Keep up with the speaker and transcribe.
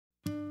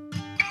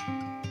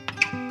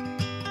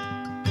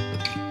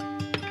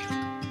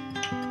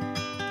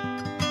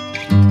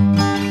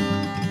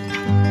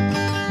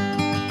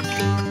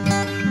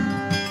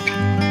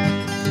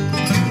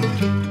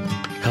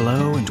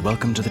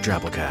Welcome to the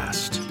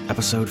Drabblecast,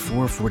 episode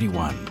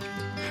 441.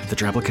 The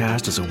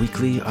Drabblecast is a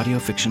weekly audio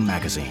fiction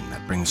magazine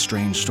that brings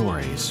strange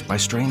stories by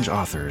strange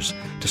authors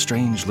to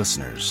strange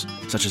listeners,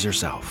 such as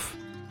yourself.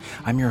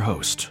 I'm your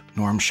host,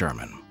 Norm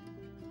Sherman.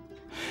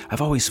 I've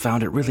always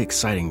found it really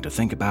exciting to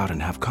think about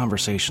and have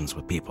conversations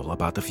with people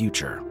about the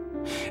future.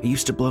 It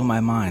used to blow my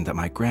mind that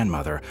my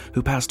grandmother,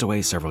 who passed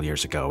away several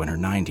years ago in her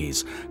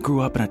 90s, grew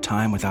up in a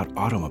time without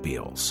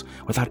automobiles,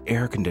 without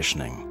air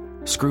conditioning.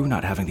 Screw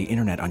not having the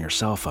internet on your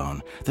cell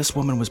phone. This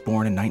woman was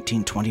born in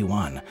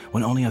 1921,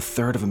 when only a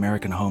third of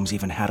American homes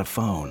even had a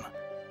phone.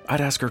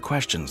 I'd ask her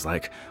questions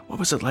like, what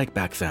was it like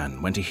back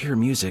then when to hear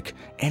music,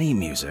 any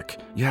music,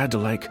 you had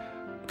to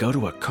go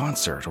to a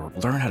concert or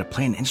learn how to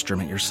play an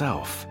instrument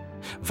yourself?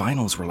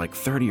 Vinyls were like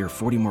 30 or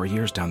 40 more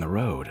years down the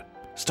road.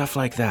 Stuff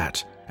like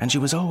that. And she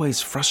was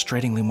always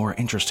frustratingly more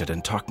interested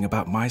in talking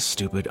about my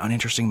stupid,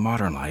 uninteresting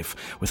modern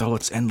life with all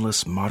its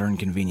endless modern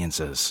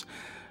conveniences.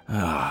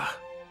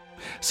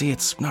 See,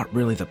 it's not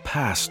really the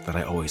past that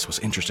I always was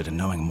interested in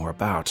knowing more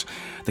about.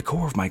 The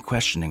core of my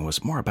questioning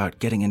was more about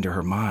getting into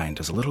her mind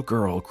as a little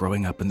girl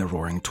growing up in the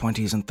roaring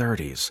 20s and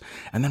 30s,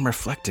 and then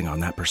reflecting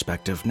on that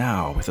perspective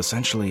now with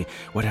essentially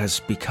what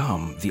has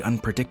become the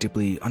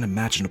unpredictably,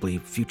 unimaginably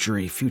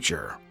future-y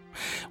future.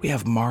 We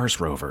have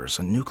Mars rovers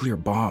and nuclear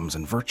bombs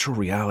and virtual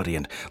reality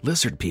and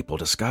lizard people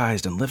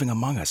disguised and living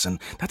among us, and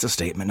that's a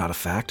statement, not a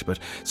fact, but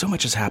so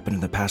much has happened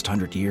in the past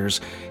 100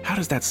 years. How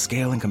does that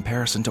scale in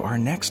comparison to our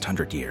next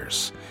 100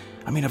 years?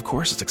 I mean, of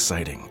course it's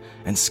exciting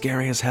and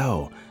scary as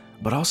hell,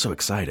 but also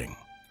exciting.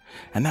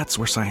 And that's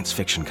where science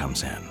fiction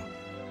comes in.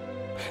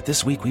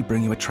 This week we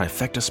bring you a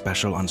Trifecta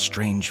special on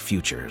strange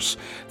futures.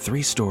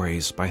 3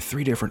 stories by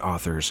 3 different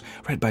authors,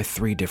 read by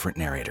 3 different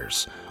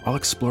narrators, all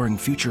exploring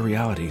future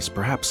realities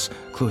perhaps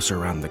closer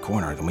around the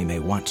corner than we may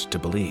want to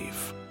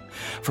believe.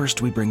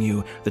 First, we bring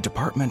you The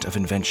Department of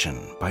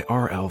Invention by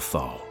R.L.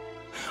 Thull.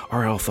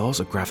 R.L. Thull's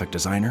a graphic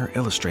designer,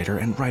 illustrator,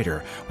 and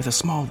writer with a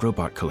small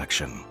robot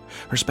collection.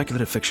 Her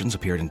speculative fictions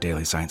appeared in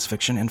Daily Science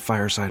Fiction and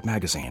Fireside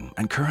magazine,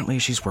 and currently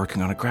she's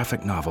working on a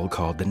graphic novel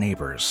called The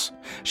Neighbors.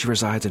 She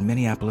resides in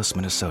Minneapolis,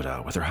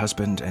 Minnesota, with her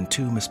husband and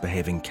 2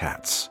 misbehaving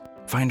cats.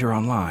 Find her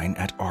online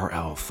at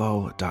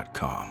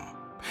rlthull.com.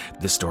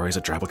 This story is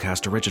a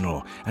Drabblecast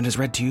original and is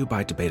read to you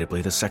by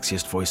debatably the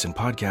sexiest voice in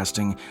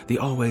podcasting, the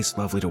always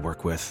lovely to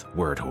work with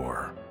Word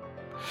Whore.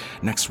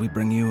 Next, we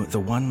bring you The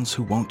Ones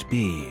Who Won't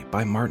Be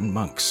by Martin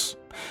Monks.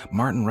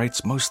 Martin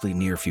writes mostly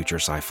near-future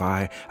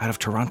sci-fi out of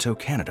Toronto,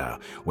 Canada,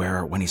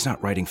 where, when he's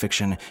not writing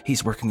fiction,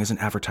 he's working as an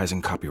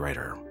advertising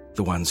copywriter.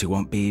 The Ones Who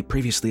Won't Be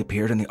previously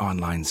appeared in the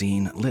online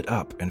zine Lit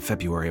Up in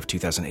February of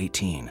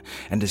 2018,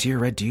 and is here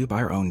read to you by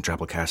our own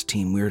Drabblecast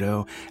team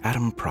weirdo,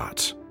 Adam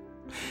Pratt.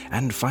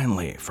 And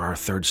finally, for our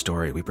third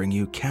story, we bring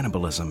you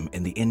Cannibalism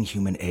in the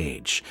Inhuman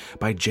Age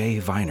by Jay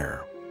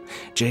Viner.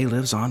 Jay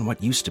lives on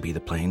what used to be the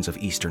plains of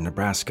eastern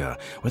Nebraska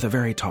with a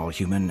very tall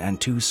human and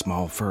 2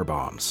 small fur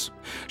bombs.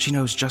 She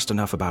knows just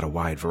enough about a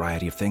wide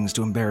variety of things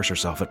to embarrass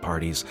herself at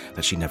parties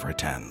that she never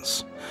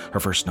attends. Her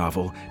first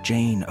novel,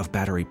 Jane of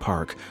Battery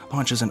Park,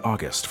 launches in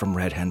August from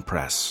Red Hen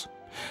Press.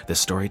 This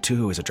story,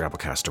 too, is a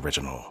Drabblecast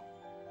original.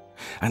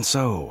 And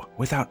so,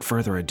 without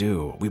further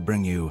ado, we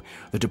bring you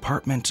The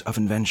Department of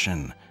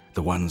Invention,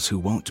 The Ones Who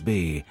Won't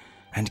Be,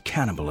 and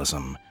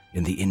Cannibalism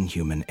in the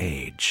Inhuman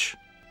Age.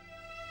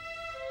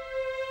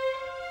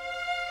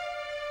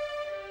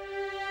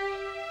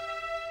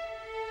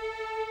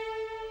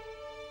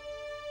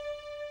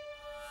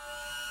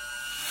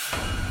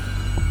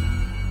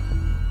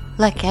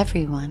 Like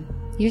everyone,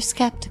 you're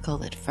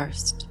skeptical at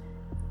first.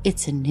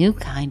 It's a new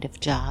kind of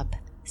job,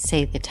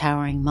 say the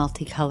towering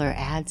multicolor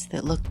ads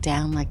that look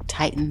down like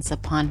titans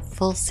upon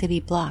full city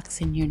blocks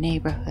in your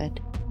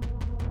neighborhood.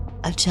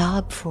 A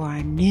job for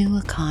our new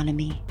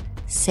economy,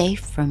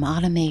 safe from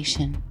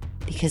automation,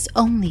 because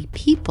only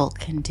people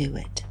can do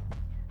it.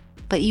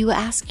 But you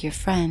ask your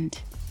friend,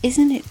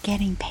 isn't it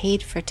getting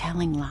paid for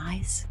telling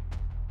lies?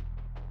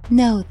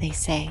 No, they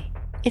say,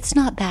 it's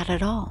not that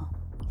at all.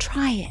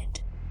 Try it.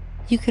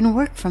 You can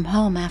work from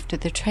home after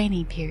the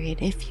training period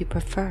if you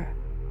prefer.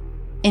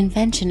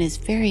 Invention is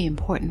very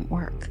important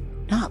work,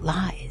 not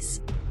lies.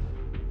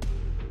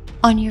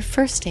 On your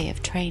first day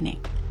of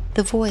training,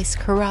 the voice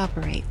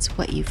corroborates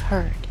what you've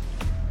heard.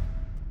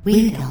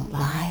 We don't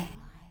lie.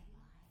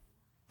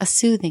 A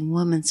soothing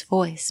woman's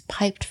voice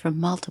piped from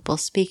multiple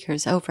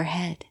speakers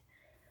overhead.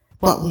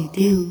 What we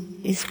do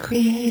is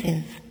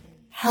creative,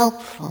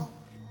 helpful.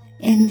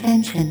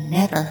 Invention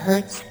never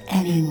hurts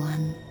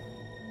anyone.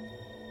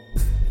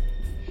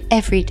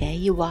 Every day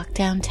you walk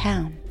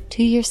downtown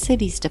to your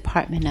city's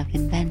Department of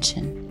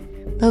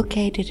Invention,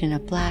 located in a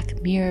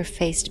black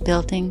mirror-faced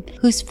building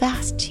whose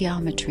vast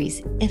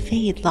geometries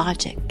evade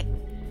logic.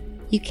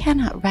 You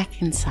cannot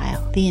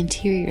reconcile the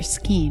interior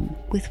scheme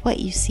with what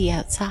you see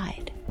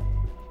outside.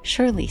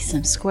 Surely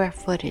some square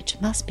footage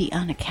must be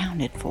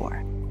unaccounted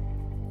for.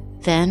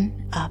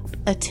 Then up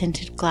a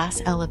tinted glass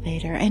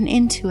elevator and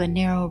into a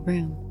narrow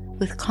room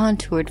with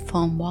contoured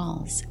foam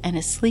walls and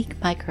a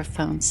sleek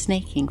microphone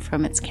snaking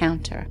from its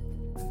counter.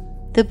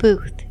 The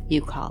booth,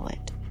 you call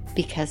it,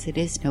 because it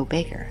is no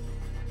bigger.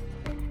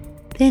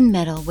 Thin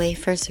metal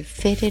wafers are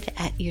fitted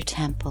at your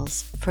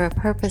temples for a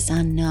purpose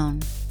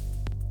unknown.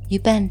 You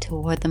bend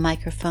toward the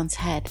microphone's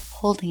head,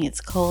 holding its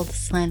cold,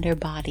 slender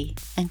body,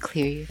 and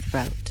clear your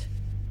throat.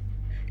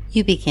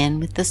 You begin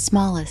with the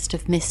smallest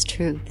of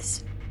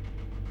mistruths.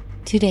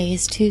 Today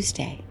is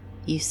Tuesday,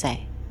 you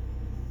say.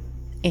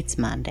 It's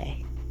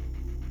Monday.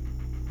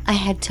 I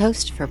had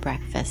toast for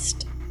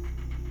breakfast.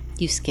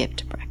 You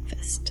skipped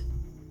breakfast.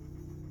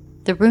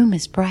 The room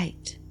is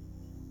bright.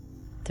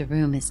 The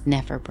room is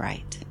never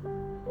bright.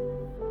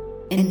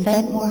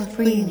 Invent more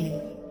freely,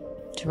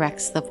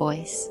 directs the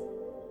voice.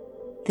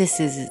 This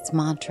is its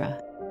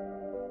mantra.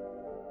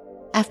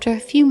 After a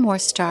few more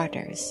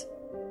starters,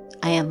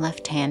 I am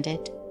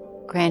left-handed.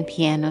 Grand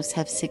pianos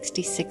have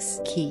 66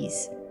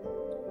 keys.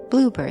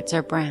 Bluebirds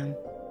are brown.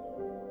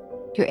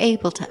 You're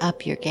able to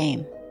up your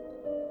game.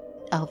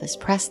 Elvis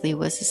Presley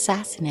was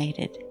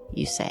assassinated,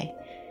 you say,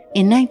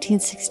 in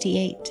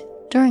 1968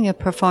 during a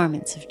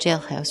performance of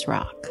Jailhouse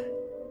Rock.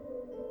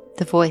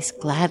 The voice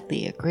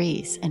gladly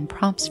agrees and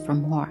prompts for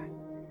more,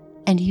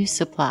 and you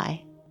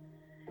supply.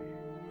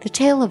 The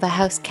tail of a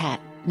house cat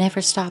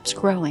never stops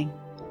growing.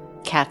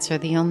 Cats are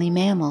the only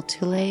mammal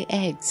to lay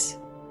eggs,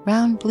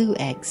 round blue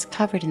eggs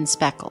covered in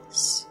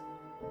speckles.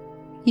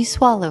 You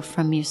swallow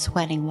from your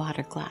sweating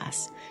water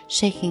glass,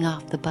 shaking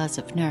off the buzz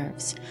of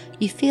nerves.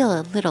 You feel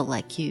a little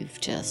like you've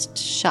just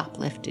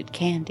shoplifted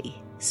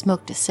candy,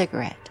 smoked a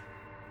cigarette,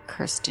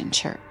 cursed in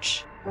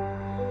church.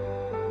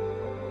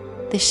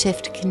 The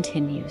shift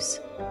continues.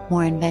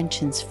 More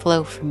inventions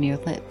flow from your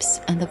lips,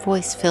 and the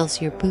voice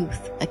fills your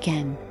booth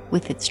again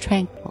with its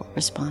tranquil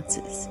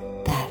responses.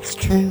 That's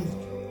true,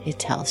 it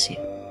tells you.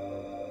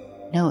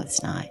 No,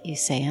 it's not, you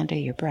say under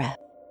your breath.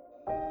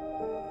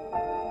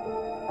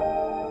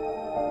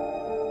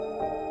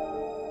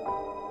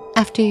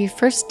 After your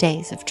first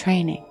days of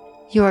training,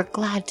 you are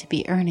glad to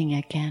be earning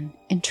again,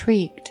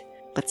 intrigued,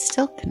 but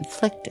still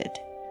conflicted.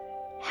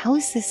 How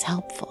is this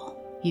helpful,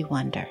 you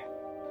wonder?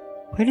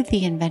 Where do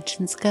the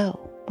inventions go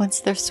once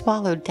they're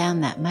swallowed down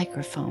that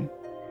microphone?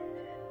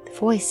 The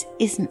voice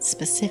isn't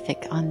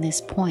specific on this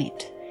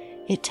point.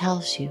 It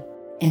tells you,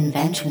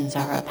 inventions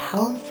are a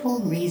powerful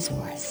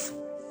resource.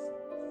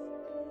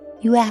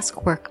 You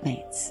ask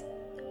workmates,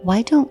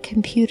 why don't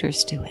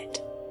computers do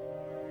it?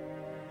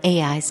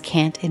 AIs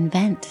can't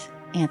invent,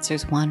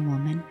 answers one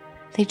woman.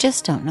 They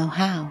just don't know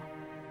how.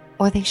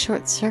 Or they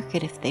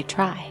short-circuit if they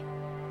try.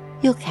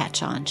 You'll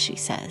catch on, she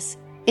says.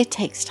 It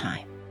takes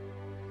time.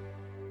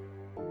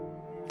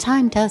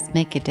 Time does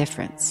make a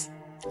difference.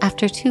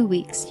 After 2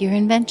 weeks, your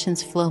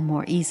inventions flow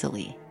more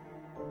easily.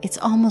 It's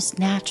almost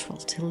natural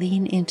to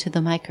lean into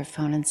the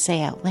microphone and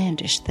say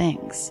outlandish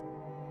things.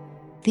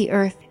 The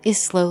earth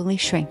is slowly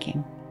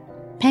shrinking.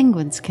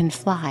 Penguins can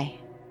fly.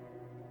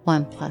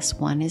 1 +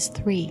 1 is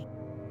 3.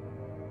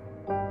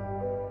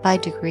 By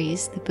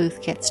degrees, the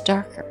booth gets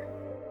darker.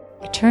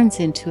 It turns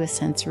into a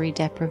sensory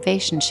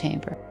deprivation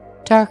chamber,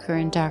 darker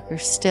and darker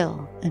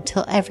still,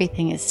 until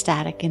everything is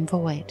static and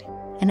void,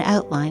 an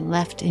outline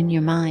left in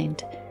your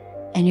mind,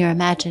 and your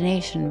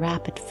imagination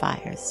rapid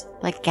fires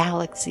like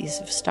galaxies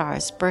of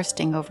stars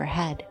bursting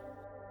overhead.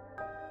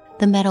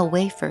 The metal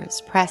wafers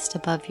pressed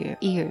above your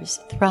ears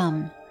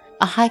thrum,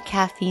 a high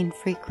caffeine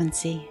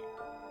frequency.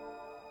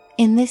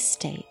 In this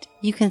state,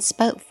 you can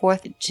spout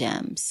forth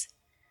gems.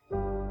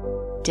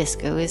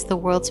 Disco is the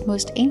world's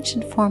most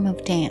ancient form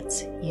of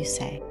dance, you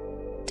say,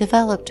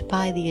 developed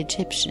by the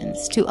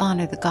Egyptians to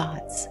honor the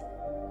gods.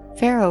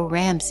 Pharaoh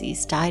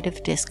Ramses died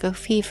of disco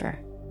fever.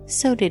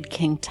 So did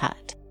King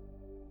Tut.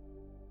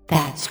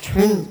 That's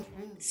true,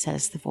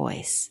 says the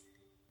voice.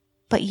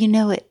 But you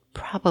know it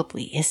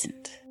probably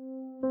isn't.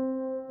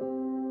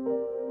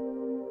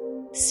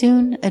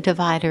 Soon a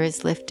divider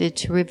is lifted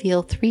to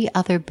reveal 3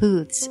 other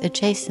booths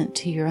adjacent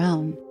to your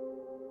own.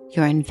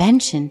 Your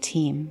invention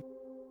team.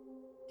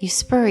 You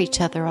spur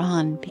each other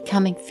on,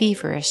 becoming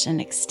feverish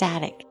and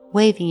ecstatic,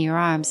 waving your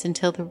arms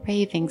until the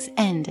ravings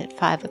end at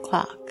 5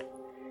 o'clock.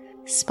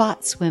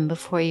 Spots swim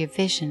before your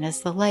vision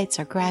as the lights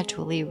are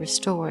gradually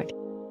restored.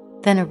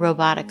 Then a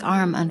robotic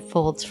arm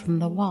unfolds from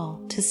the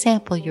wall to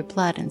sample your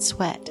blood and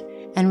sweat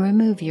and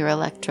remove your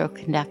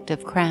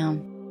electroconductive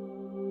crown.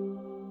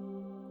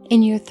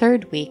 In your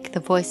 3rd week, the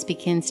voice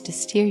begins to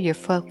steer your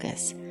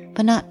focus,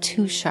 but not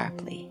too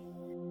sharply.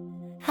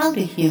 How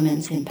do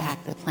humans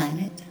impact the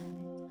planet?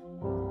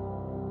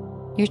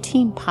 Your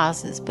team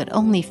pauses, but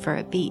only for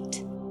a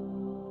beat.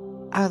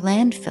 Our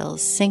landfills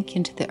sink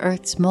into the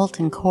Earth's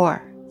molten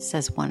core,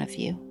 says one of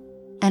you,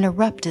 and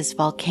erupt as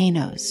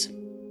volcanoes.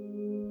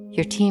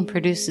 Your team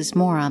produces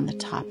more on the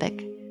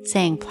topic,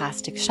 saying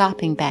plastic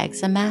shopping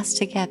bags amass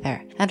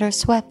together and are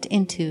swept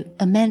into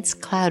immense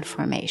cloud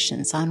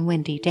formations on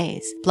windy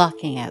days,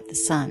 blocking out the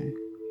sun.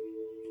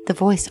 The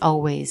voice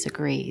always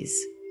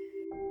agrees.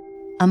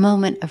 A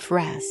moment of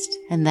rest,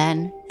 and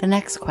then the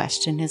next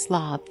question is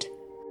lobbed.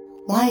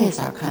 Why is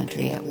our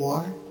country at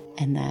war?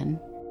 And then,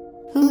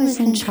 who is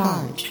in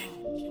charge?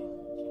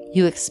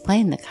 You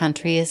explain the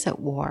country is at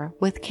war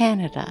with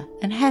Canada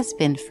and has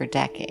been for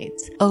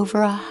decades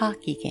over a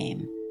hockey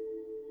game.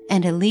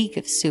 and a league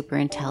of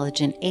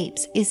superintelligent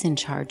apes is in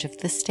charge of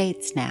the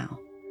states now,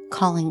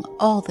 calling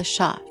all the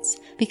shots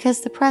because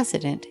the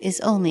president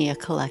is only a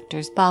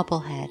collector's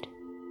bobblehead.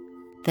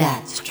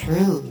 That's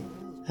true,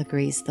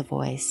 agrees the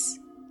voice.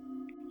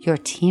 Your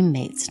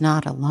teammates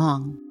nod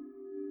along.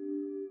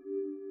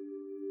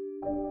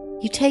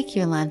 You take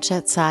your lunch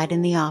outside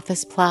in the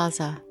office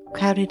plaza,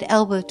 crowded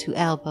elbow to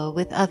elbow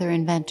with other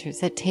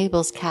inventors at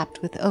tables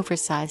capped with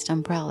oversized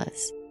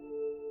umbrellas.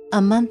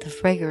 A month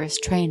of rigorous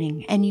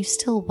training, and you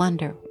still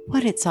wonder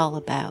what it's all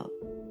about.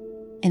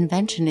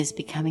 Invention is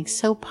becoming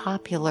so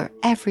popular,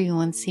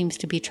 everyone seems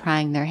to be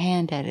trying their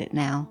hand at it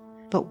now.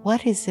 But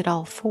what is it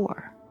all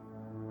for?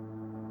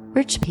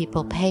 Rich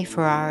people pay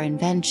for our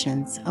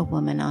inventions, a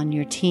woman on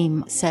your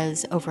team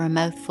says over a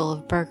mouthful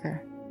of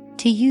burger,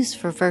 to use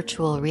for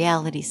virtual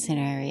reality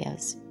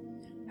scenarios.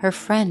 Her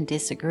friend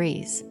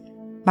disagrees.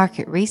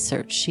 Market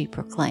research, she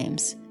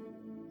proclaims.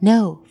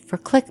 No, for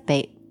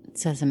clickbait,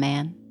 says a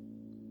man.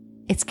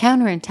 It's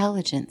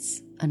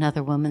counterintelligence,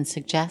 another woman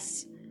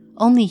suggests.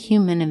 Only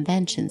human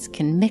inventions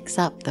can mix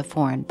up the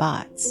foreign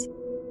bots.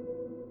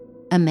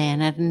 A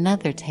man at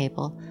another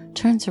table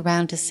turns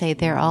around to say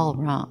they're all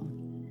wrong.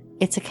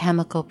 It's a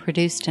chemical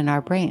produced in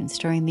our brains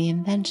during the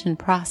invention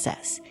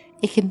process.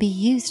 It can be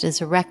used as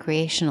a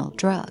recreational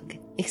drug,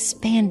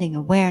 expanding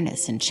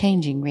awareness and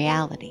changing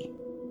reality.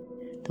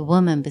 The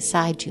woman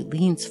beside you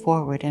leans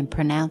forward and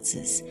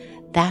pronounces,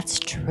 "That's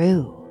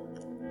true."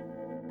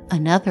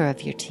 Another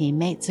of your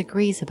teammates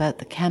agrees about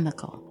the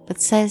chemical,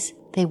 but says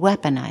they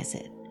weaponize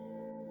it.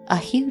 A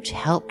huge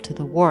help to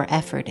the war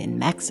effort in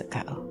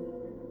Mexico.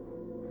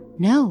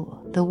 No,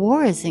 the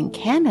war is in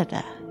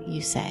Canada,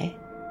 you say.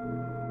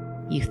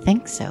 You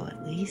think so,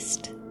 at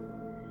least.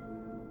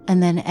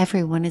 And then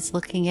everyone is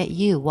looking at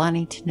you,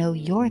 wanting to know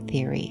your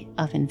theory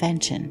of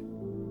invention.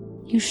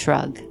 You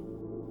shrug.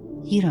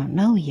 You don't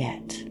know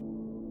yet.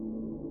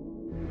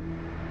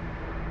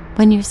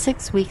 When your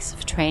 6 weeks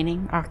of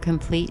training are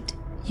complete,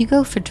 you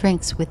go for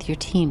drinks with your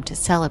team to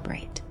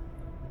celebrate.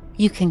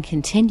 You can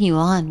continue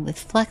on with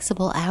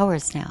flexible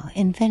hours now,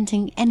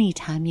 inventing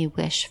anytime you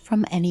wish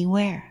from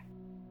anywhere.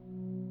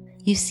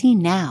 You see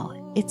now,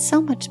 it's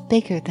so much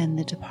bigger than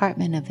the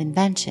Department of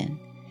Invention.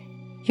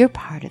 You're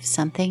part of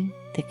something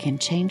that can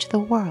change the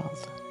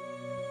world.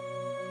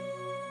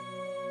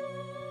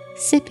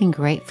 Sipping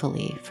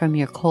gratefully from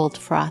your cold,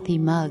 frothy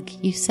mug,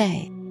 you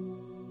say,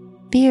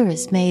 "Beer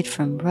is made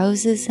from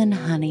roses and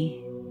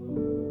honey."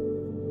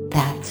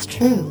 That's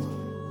true,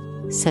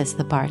 says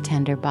the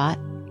bartender bot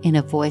in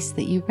a voice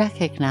that you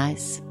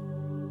recognize.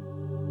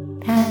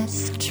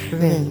 That's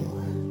true.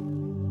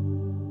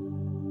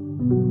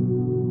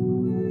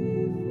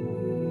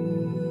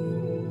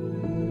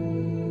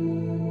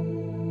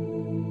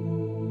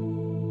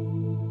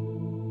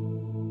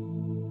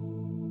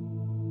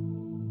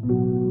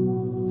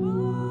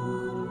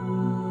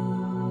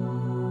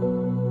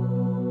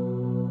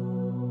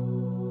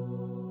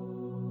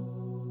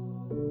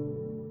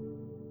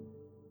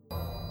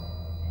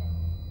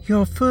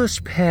 Your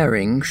first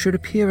pairing should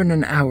appear in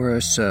an hour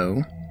or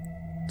so,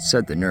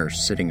 said the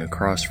nurse sitting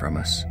across from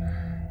us,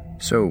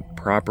 so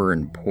proper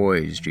and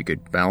poised you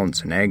could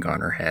balance an egg on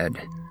her head.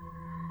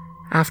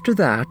 After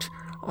that,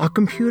 our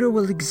computer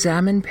will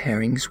examine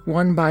pairings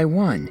one by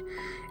one,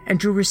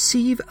 and you'll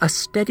receive a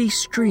steady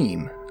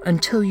stream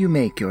until you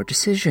make your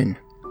decision.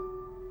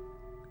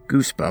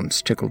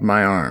 Goosebumps tickled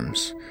my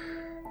arms,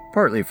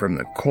 partly from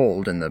the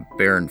cold in the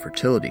barren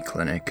fertility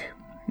clinic,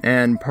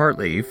 and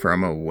partly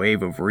from a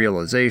wave of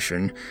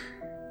realization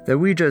that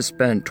we just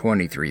spent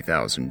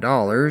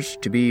 $23,000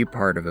 to be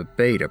part of a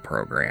beta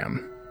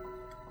program.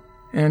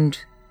 And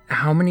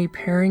how many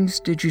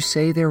pairings did you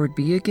say there would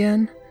be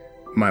again?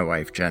 My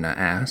wife Jenna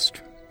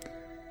asked.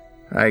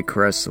 I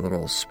caressed the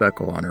little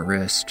speckle on her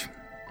wrist,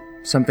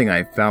 something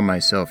I found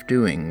myself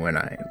doing when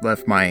I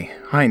left my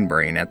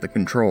hindbrain at the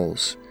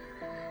controls.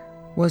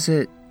 Was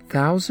it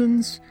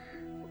thousands,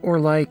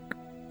 or like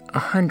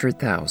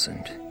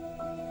 100,000?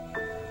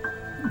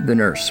 The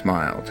nurse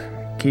smiled,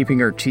 keeping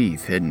her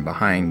teeth hidden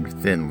behind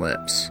thin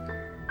lips.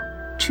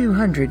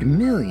 200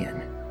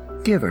 million,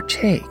 give or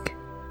take,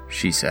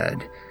 she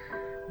said.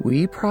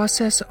 We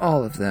process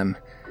all of them,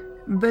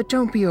 but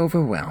don't be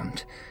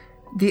overwhelmed.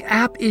 The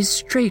app is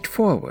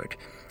straightforward,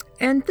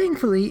 and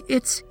thankfully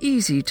it's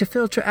easy to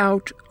filter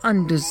out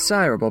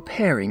undesirable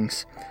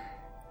pairings.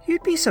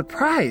 You'd be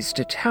surprised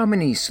at how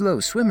many slow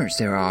swimmers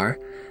there are.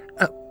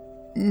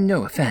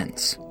 No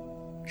offense,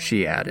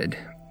 she added,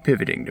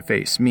 pivoting to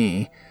face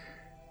me.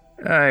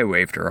 I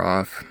waved her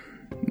off.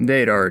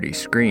 They'd already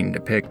screened to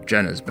pick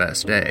Jenna's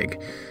best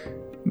egg,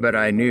 but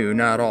I knew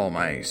not all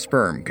my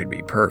sperm could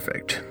be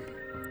perfect.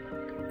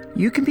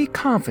 You can be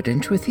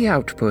confident with the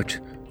output,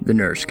 the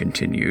nurse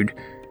continued.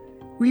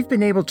 We've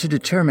been able to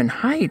determine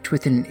height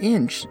within an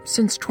inch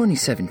since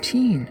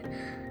 2017.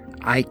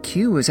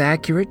 IQ was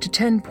accurate to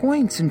 10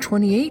 points in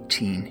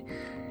 2018,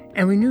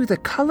 and we knew the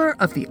color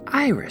of the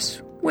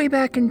iris way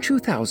back in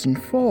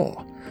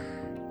 2004.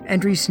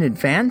 And recent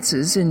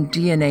advances in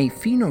DNA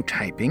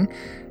phenotyping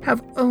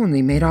have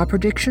only made our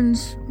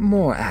predictions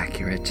more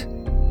accurate.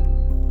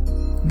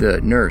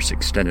 The nurse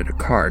extended a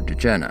card to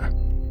Jenna.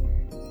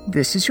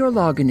 "This is your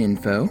login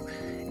info,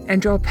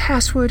 and your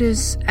password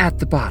is at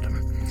the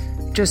bottom.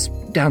 Just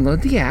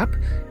download the app,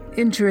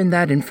 enter in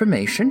that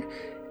information,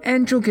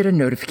 and you'll get a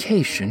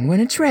notification when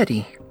it's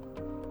ready."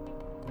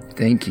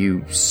 "Thank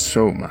you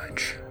so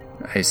much,"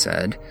 I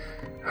said,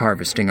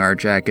 harvesting our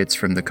jackets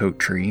from the coat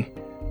tree.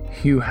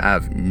 "You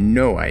have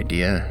no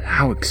idea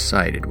how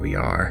excited we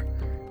are."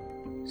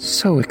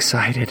 "So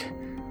excited,"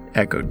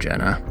 echoed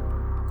Jenna.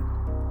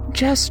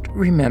 "Just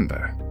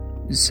remember,"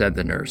 said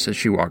the nurse as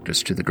she walked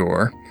us to the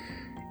door,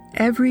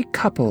 "every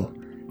couple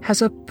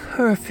has a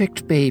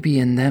perfect baby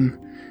in them,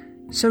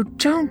 so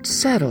don't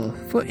settle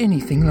for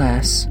anything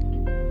less."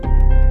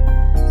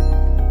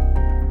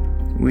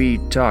 We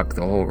talked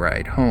the whole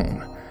ride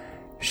home,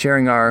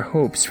 sharing our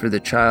hopes for the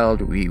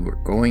child we were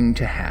going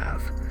to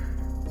have.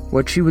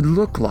 What she would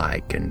look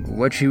like, and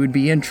what she would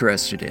be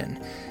interested in,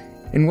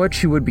 and what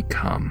she would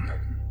become.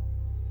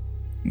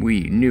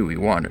 We knew we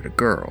wanted a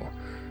girl.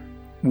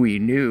 We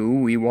knew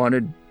we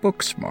wanted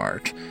book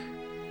smart.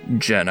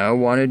 Jenna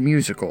wanted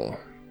musical.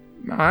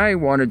 I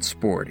wanted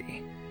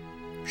sporty.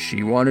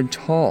 She wanted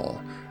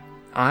tall.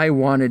 I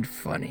wanted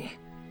funny.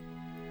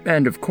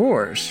 And of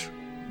course,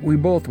 we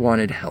both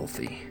wanted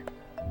healthy.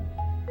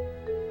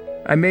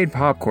 I made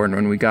popcorn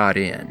when we got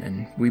in,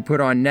 and we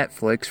put on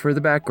Netflix for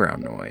the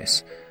background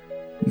noise.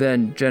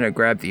 Then Jenna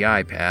grabbed the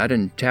iPad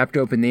and tapped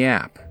open the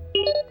app.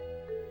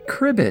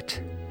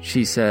 "Cribbit,"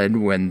 she said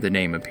when the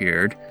name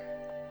appeared.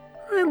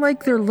 "I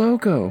like their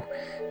logo.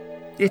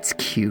 It's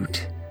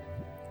cute.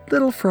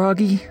 Little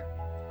froggy."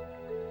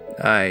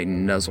 I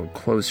nuzzled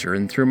closer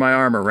and threw my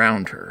arm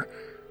around her,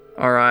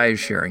 our eyes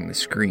sharing the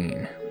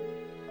screen.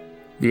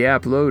 The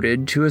app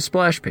loaded to a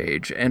splash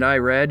page, and I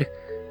read,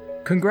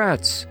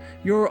 "Congrats,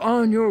 you're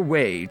on your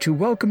way to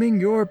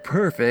welcoming your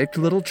perfect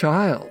little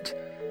child."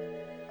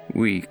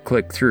 We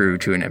clicked through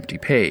to an empty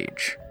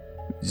page.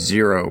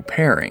 0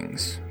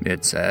 pairings,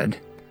 it said.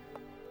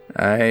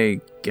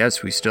 "I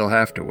guess we still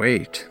have to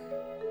wait."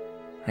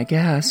 "I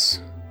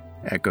guess,"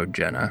 echoed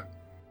Jenna.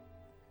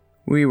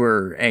 We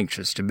were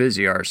anxious to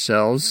busy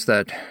ourselves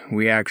that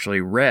we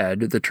actually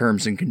read the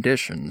terms and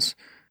conditions.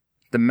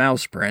 The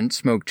mouse print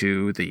spoke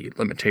to the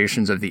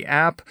limitations of the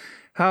app,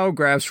 how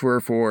graphs were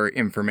for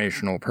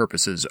informational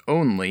purposes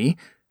only,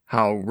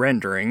 how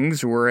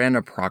renderings were an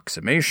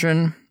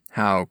approximation,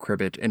 how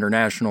Cribbit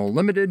International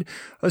Limited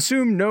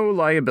assumed no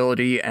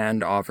liability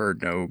and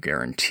offered no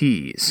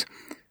guarantees.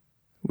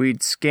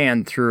 We'd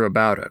scanned through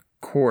about a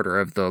quarter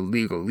of the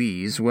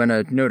legalese when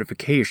a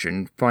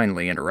notification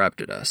finally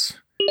interrupted us.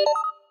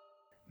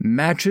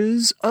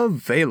 "Matches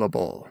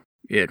available,"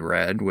 it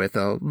read with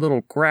a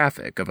little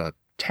graphic of a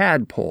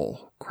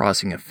tadpole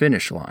crossing a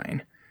finish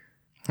line.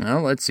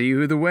 "Well, let's see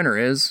who the winner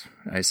is,"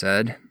 I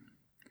said.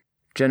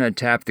 Jenna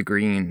tapped the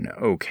green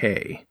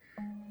OK.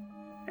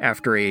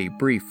 After a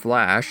brief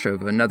flash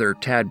of another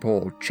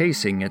tadpole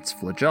chasing its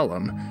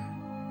flagellum,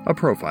 a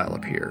profile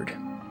appeared.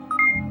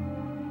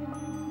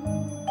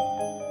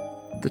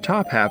 The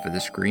top half of the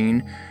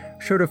screen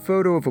showed a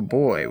photo of a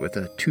boy with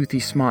a toothy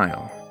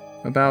smile,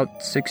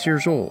 about 6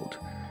 years old,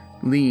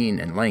 lean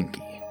and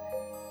lanky.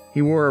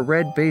 He wore a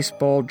red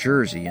baseball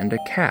jersey and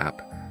a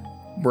cap,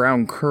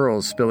 brown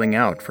curls spilling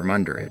out from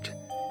under it,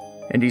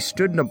 and he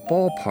stood in a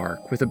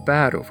ballpark with a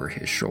bat over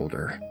his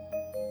shoulder.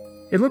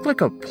 It looked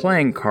like a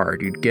playing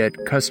card you'd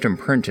get custom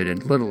printed in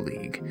Little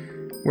League,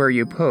 where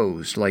you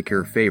posed like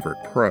your favorite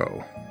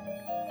pro.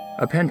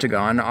 A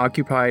pentagon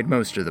occupied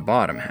most of the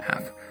bottom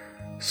half,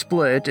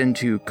 split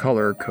into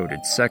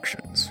color-coded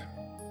sections.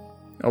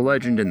 A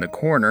legend in the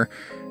corner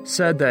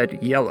said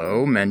that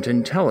yellow meant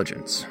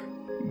intelligence,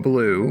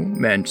 blue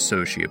meant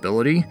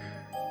sociability,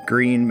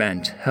 green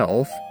meant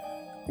health,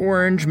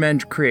 orange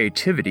meant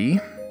creativity,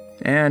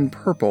 and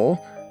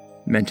purple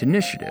meant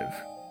initiative.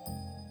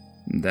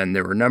 Then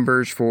there were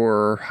numbers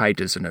for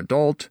height as an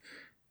adult,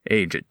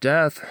 age at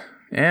death,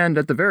 and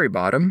at the very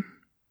bottom,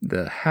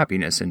 the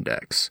happiness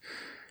index,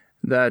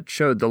 that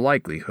showed the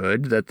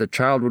likelihood that the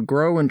child would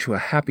grow into a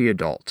happy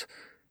adult,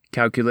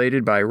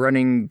 calculated by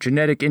running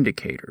genetic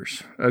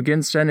indicators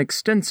against an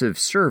extensive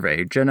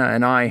survey Jenna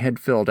and I had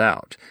filled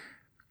out.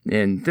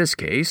 In this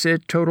case,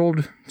 it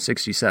totaled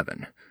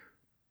 67.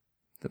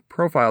 The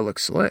profile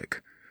looked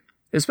slick,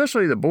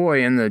 especially the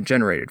boy in the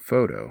generated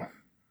photo.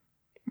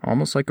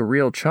 Almost like a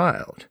real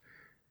child.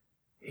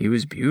 He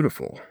was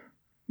beautiful.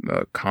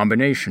 A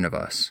combination of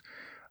us.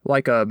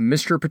 Like a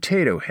Mr.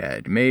 Potato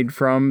Head made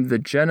from the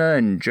Jenna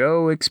and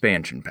Joe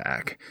expansion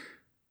pack.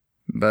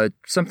 But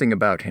something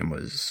about him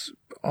was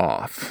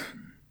off.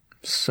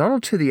 Subtle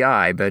to the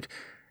eye, but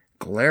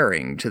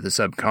glaring to the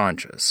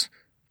subconscious.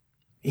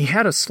 He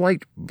had a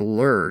slight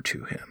blur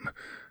to him,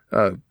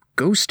 a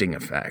ghosting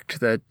effect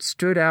that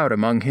stood out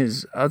among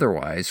his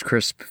otherwise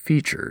crisp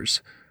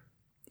features.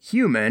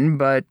 Human,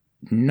 but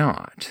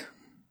not.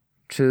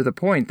 To the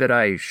point that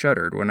I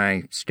shuddered when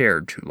I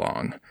stared too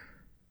long.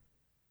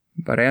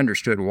 But I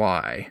understood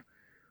why.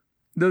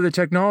 Though the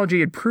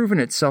technology had proven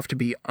itself to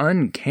be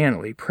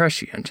uncannily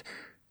prescient,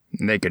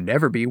 they could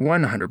never be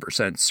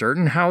 100%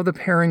 certain how the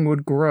pairing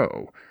would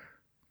grow.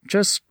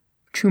 Just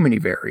too many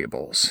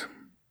variables.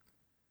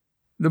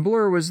 The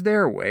blur was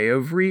their way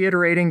of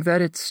reiterating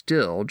that it's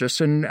still just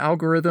an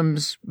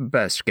algorithm's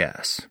best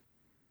guess.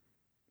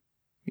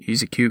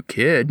 He's a cute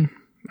kid,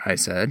 I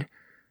said.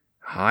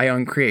 High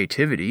on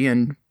creativity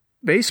and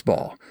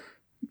baseball.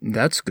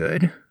 That's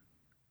good.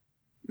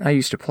 I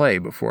used to play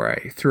before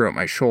I threw out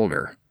my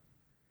shoulder.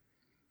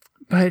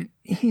 But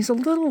he's a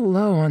little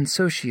low on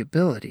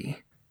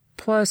sociability.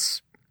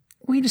 Plus,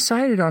 we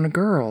decided on a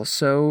girl,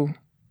 so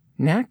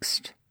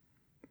next?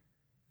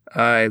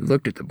 I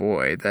looked at the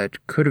boy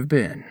that could have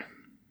been.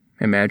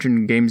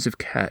 Imagined games of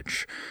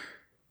catch,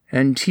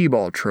 and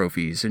T-ball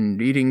trophies,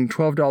 and eating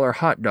 $12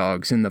 hot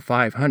dogs in the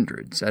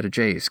 500s at a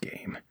Jays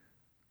game.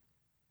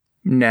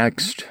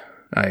 Next,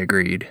 I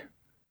agreed.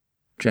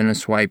 Jenna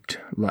swiped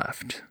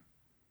left.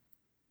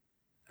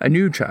 A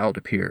new child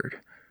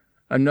appeared.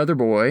 Another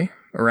boy,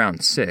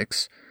 around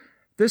 6,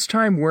 this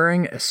time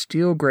wearing a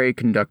steel gray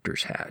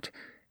conductor's hat,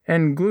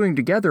 and gluing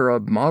together a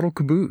model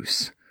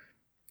caboose.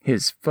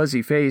 His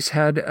fuzzy face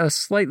had a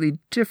slightly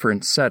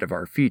different set of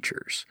our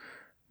features.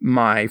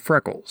 My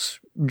freckles,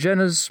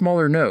 Jenna's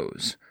smaller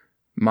nose,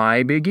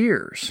 my big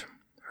ears,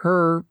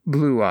 her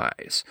blue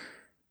eyes.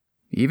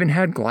 He even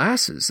had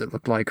glasses that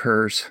looked like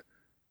hers.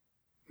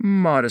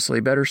 Modestly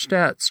better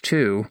stats,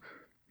 too,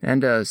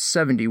 and a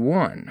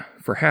 71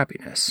 for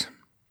happiness.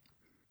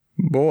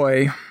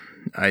 Boy,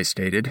 I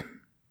stated.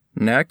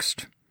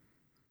 Next.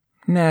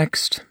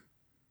 Next.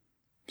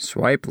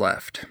 Swipe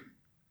left.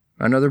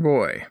 Another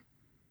boy.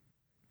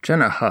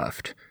 Jenna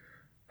huffed.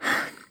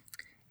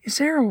 Is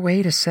there a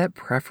way to set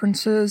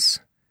preferences?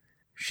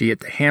 She hit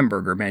the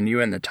hamburger menu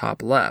in the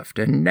top left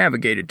and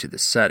navigated to the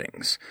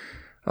settings.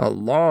 A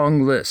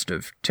long list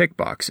of tick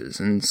boxes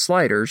and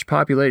sliders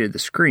populated the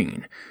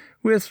screen,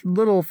 with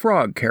little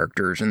frog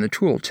characters in the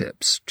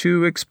tooltips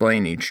to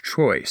explain each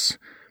choice.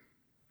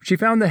 She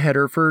found the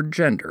header for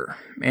gender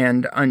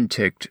and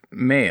unticked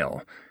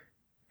male,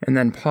 and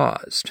then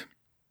paused.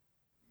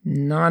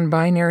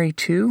 Non-binary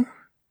too?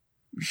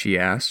 She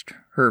asked,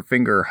 her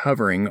finger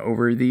hovering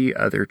over the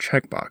other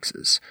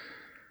checkboxes.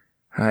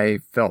 I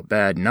felt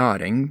bad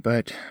nodding,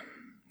 but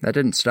that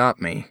didn't stop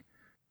me.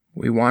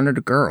 We wanted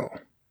a girl.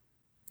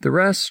 The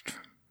rest,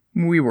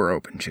 we were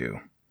open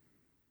to.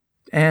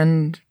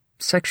 And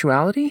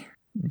sexuality?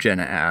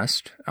 Jenna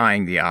asked,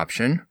 eyeing the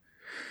option.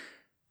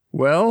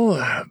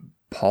 Well,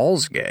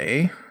 Paul's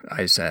gay,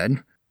 I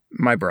said.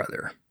 My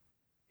brother.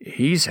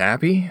 He's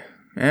happy,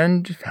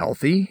 and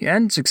healthy,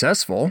 and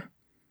successful.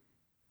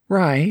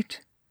 Right.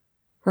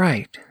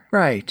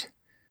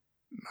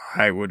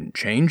 I wouldn't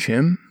change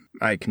him,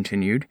 I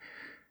continued.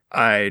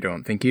 I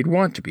don't think he'd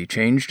want to be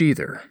changed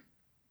either.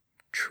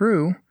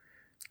 True.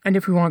 And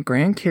if we want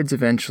grandkids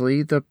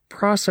eventually, the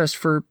process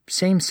for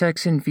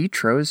same-sex in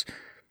vitro is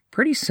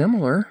pretty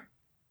similar.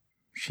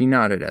 She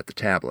nodded at the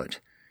tablet.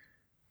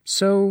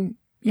 So,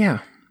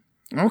 yeah.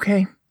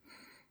 Okay.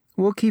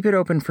 We'll keep it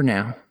open for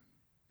now.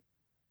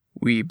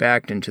 We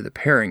backed into the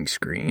pairing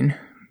screen,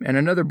 and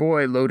another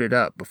boy loaded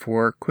up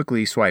before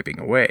quickly swiping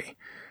away.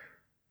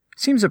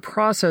 Seems a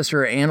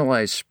processor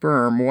analyzed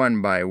sperm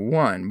one by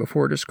one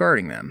before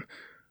discarding them,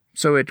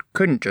 so it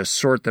couldn't just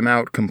sort them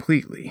out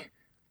completely.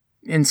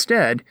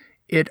 Instead,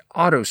 it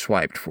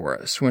auto-swiped for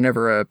us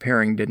whenever a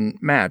pairing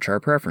didn't match our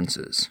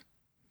preferences.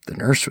 The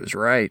nurse was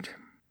right.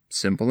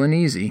 Simple and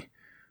easy.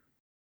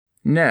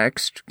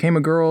 Next came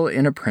a girl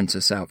in a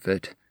princess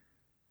outfit.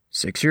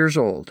 6 years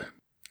old.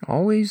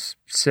 Always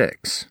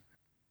 6.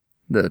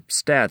 The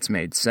stats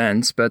made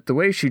sense, but the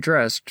way she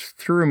dressed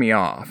threw me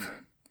off.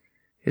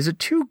 Is it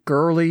too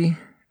girly?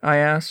 I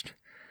asked.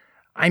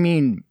 I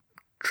mean,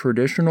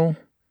 traditional?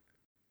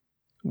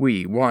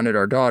 We wanted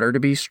our daughter to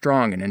be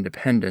strong and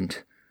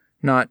independent,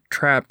 not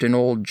trapped in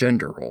old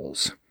gender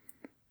roles.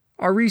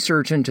 Our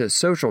research into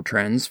social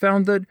trends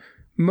found that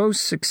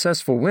most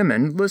successful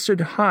women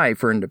listed high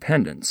for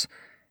independence,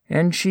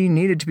 and she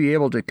needed to be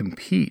able to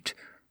compete,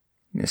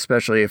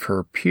 especially if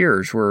her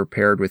peers were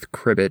paired with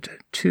Cribbit,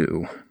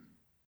 too.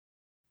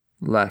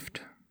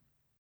 Left.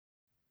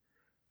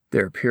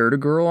 There appeared a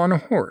girl on a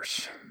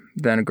horse,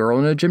 then a girl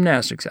in a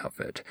gymnastics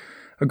outfit,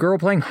 a girl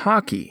playing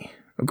hockey,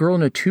 a girl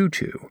in a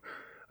tutu,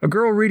 a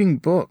girl reading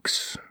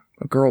books,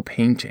 a girl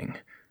painting,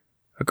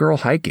 a girl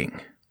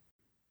hiking.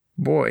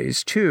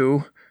 Boys,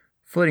 too,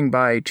 flitting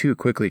by too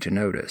quickly to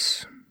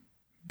notice.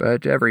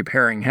 But every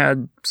pairing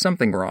had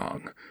something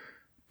wrong.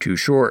 Too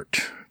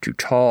short, too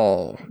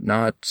tall,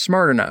 not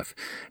smart enough,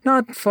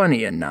 not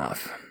funny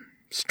enough.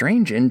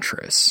 Strange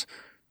interests,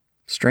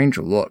 strange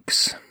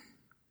looks.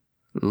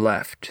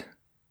 Left.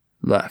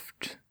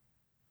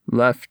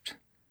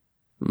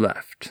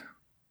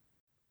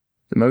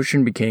 The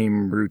motion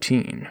became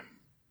routine.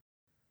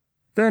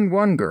 Then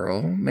one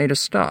girl made a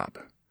stop.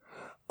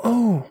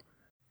 Oh,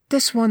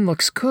 this one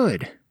looks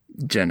good,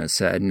 Jenna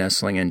said,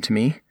 nestling into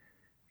me.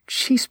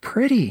 She's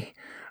pretty.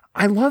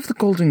 I love the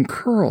golden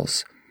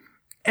curls.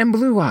 And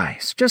blue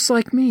eyes, just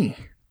like me.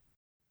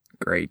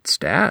 Great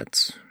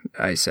stats,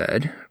 I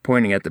said,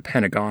 pointing at the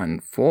pentagon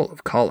full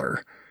of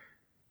color.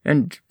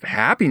 And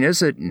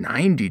happiness at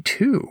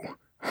 92.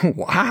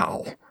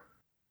 Wow!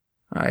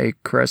 I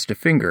caressed a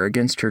finger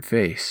against her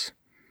face.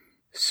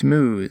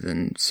 Smooth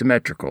and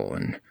symmetrical,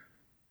 and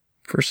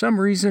for some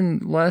reason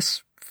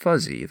less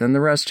fuzzy than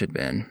the rest had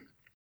been.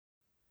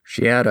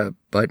 She had a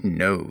button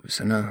nose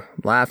and a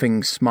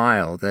laughing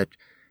smile that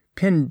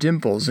pinned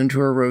dimples into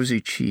her rosy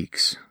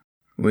cheeks,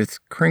 with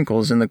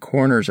crinkles in the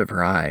corners of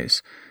her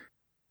eyes.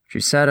 She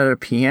sat at a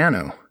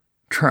piano,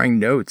 trying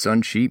notes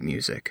on sheet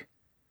music.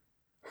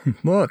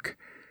 "Look,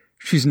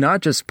 she's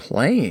not just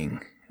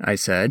playing," I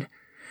said.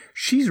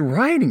 "She's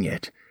writing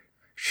it.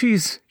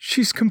 She's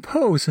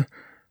composed."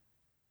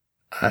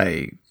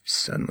 I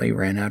suddenly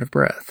ran out of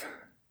breath.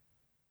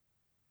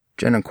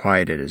 Jenna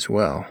quieted as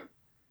well.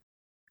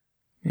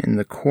 In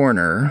the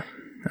corner,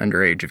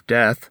 under age of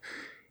death,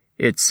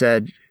 it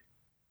said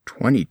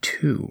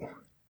 22,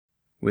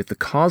 with the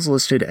cause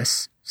listed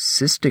as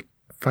cystic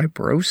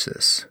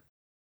fibrosis.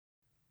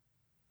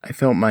 I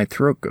felt my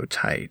throat go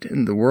tight,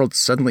 and the world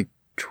suddenly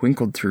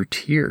twinkled through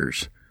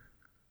tears.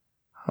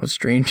 How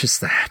strange is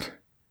that?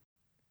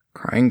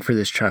 Crying for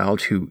this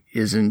child who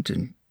isn't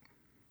and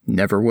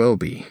never will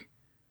be.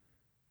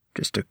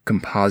 Just a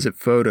composite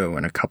photo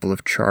and a couple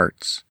of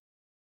charts.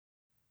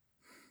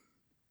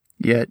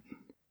 Yet,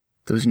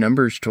 those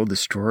numbers told the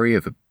story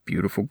of a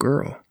beautiful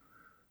girl,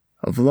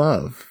 of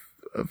love,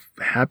 of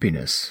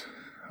happiness,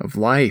 of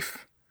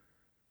life,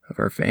 of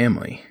our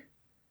family,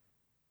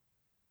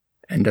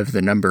 and of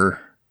the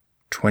number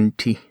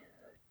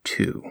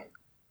 22,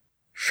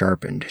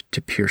 sharpened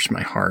to pierce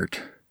my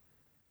heart.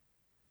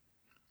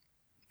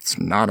 "It's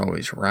not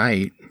always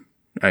right,"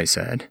 I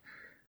said.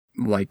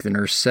 "Like the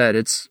nurse said,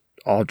 it's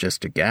all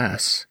just a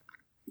guess.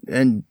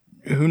 And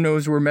who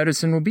knows where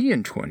medicine will be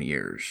in 20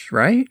 years,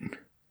 right?"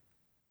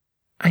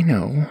 "I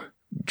know,"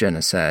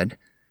 Jenna said.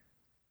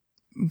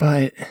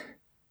 "But..."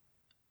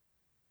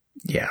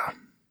 "Yeah."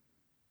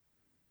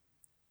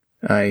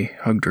 I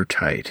hugged her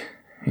tight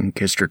and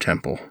kissed her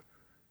temple.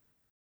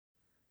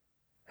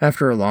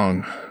 After a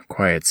long,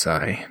 quiet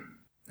sigh,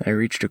 I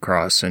reached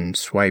across and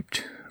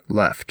swiped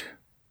left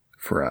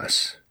for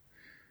us.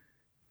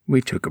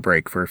 We took a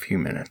break for a few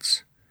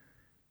minutes.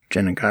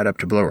 Jenna got up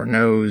to blow her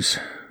nose.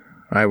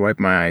 I wiped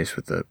my eyes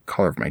with the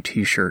collar of my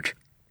t-shirt.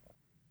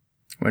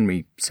 When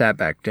we sat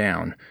back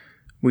down,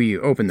 we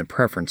opened the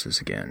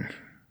preferences again,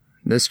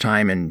 this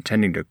time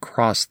intending to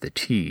cross the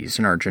T's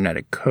in our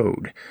genetic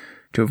code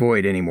to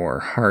avoid any more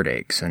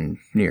heartaches and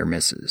near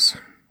misses.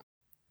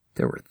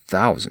 There were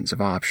thousands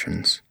of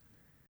options.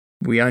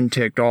 We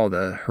unticked all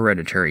the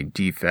hereditary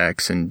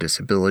defects and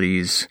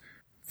disabilities,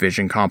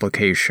 vision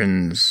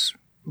complications,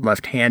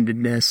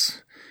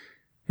 left-handedness,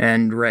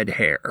 and red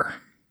hair.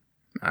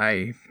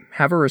 I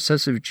have a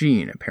recessive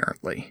gene,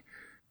 apparently.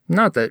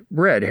 Not that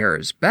red hair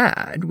is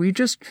bad, we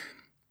just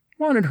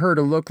wanted her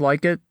to look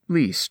like at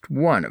least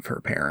one of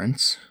her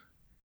parents.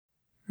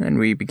 Then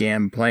we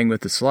began playing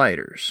with the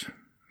sliders.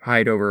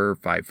 Height over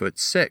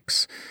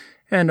 5'6",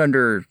 and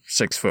under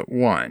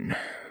 6'1".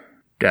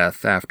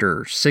 Death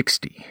after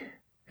 60,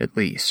 at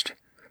least.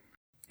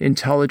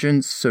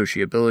 Intelligence,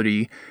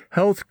 sociability,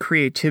 health,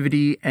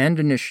 creativity, and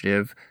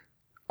initiative,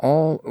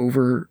 all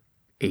over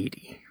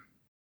 80.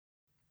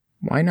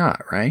 Why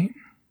not, right?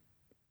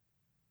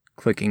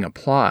 Clicking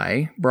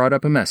apply brought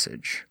up a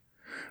message.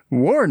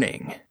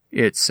 "Warning,"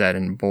 it said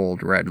in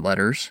bold red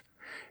letters.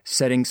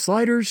 "Setting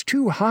sliders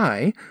too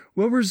high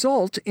will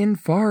result in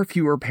far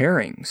fewer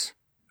pairings.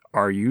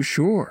 Are you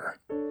sure?"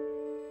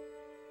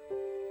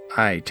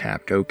 I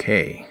tapped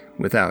OK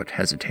without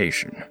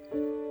hesitation.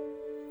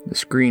 The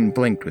screen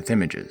blinked with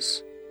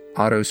images,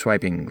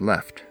 auto-swiping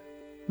left,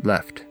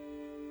 left,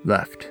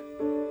 left,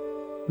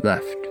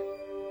 left.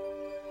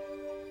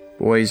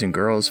 Boys and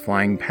girls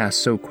flying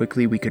past so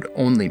quickly we could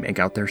only make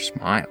out their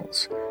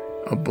smiles.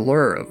 A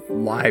blur of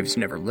lives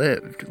never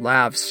lived,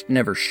 laughs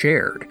never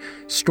shared,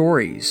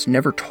 stories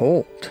never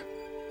told.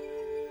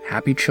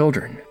 Happy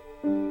children,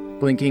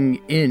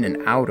 blinking in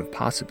and out of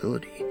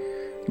possibility,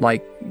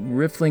 like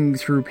riffling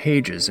through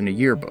pages in a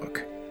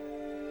yearbook,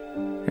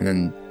 and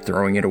then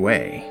throwing it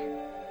away.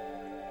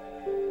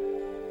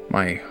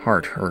 My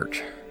heart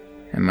hurt,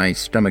 and my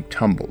stomach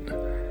tumbled,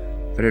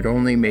 but it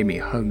only made me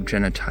hug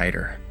Jenna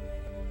tighter.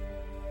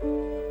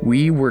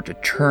 We were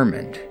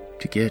determined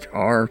to get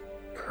our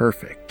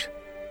perfect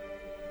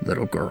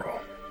little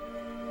girl.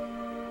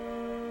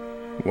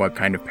 What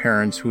kind of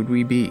parents would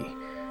we be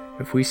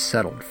if we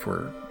settled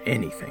for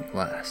anything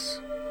less?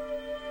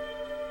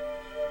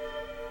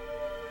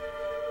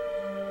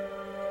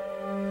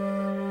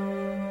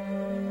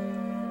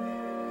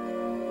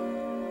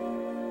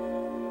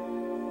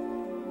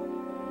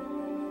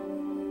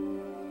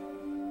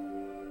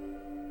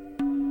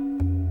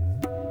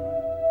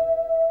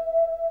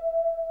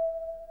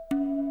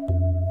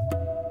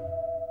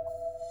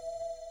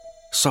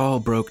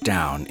 Saul broke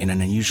down in an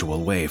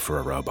unusual way for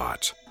a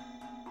robot.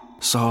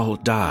 Saul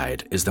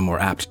died is the more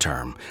apt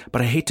term,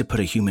 but I hate to put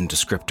a human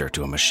descriptor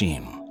to a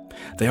machine.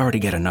 They already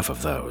get enough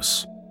of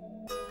those.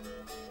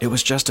 It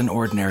was just an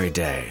ordinary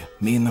day,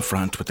 me in the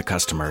front with the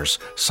customers,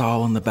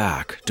 Saul in the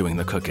back doing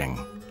the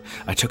cooking.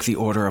 I took the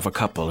order of a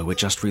couple who had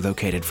just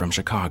relocated from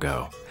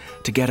Chicago.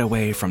 To get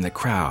away from the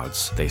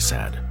crowds, they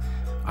said.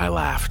 I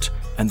laughed,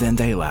 and then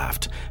they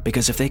laughed,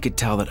 because if they could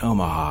tell that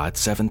Omaha had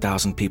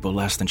 7,000 people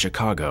less than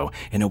Chicago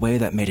in a way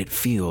that made it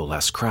feel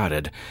less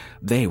crowded,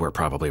 they were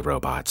probably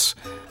robots.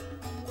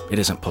 It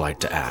isn't polite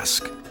to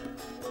ask.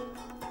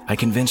 I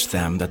convinced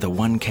them that the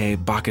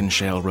 1K Bakken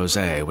Shale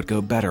Rosé would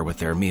go better with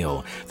their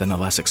meal than the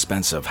less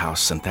expensive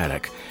House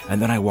Synthetic,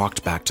 and then I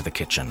walked back to the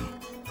kitchen.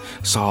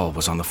 Saul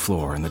was on the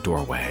floor in the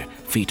doorway,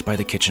 feet by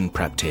the kitchen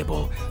prep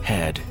table,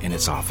 head in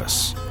its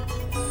office.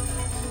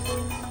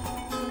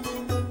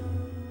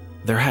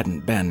 There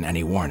hadn't been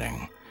any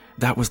warning.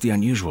 That was the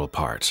unusual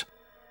part.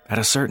 At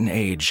a certain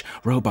age,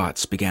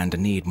 robots began to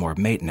need more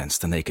maintenance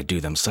than they could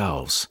do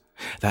themselves.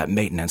 That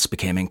maintenance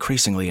became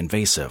increasingly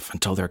invasive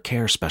until their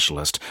care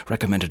specialist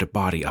recommended a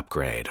body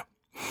upgrade.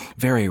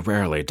 Very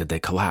rarely did they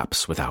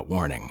collapse without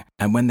warning,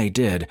 and when they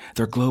did,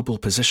 their global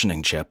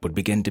positioning chip would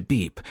begin to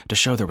beep to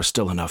show there was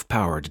still enough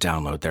power to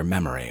download their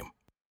memory.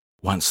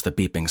 Once the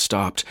beeping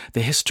stopped,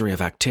 the history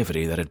of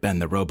activity that had been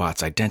the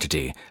robot's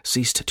identity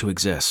ceased to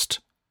exist.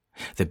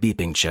 The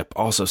beeping chip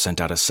also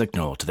sent out a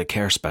signal to the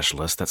care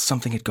specialist that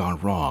something had gone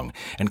wrong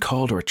and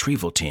called a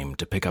retrieval team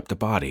to pick up the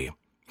body.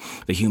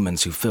 The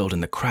humans who filled in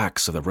the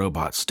cracks of the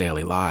robot's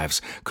daily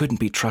lives couldn't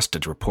be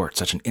trusted to report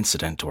such an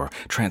incident or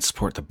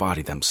transport the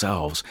body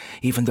themselves,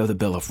 even though the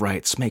Bill of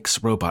Rights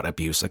makes robot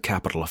abuse a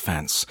capital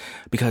offense,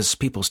 because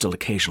people still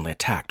occasionally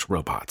attacked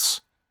robots.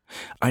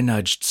 I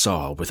nudged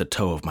Saul with the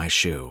toe of my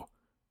shoe.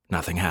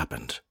 Nothing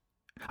happened.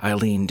 I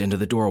leaned into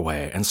the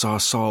doorway and saw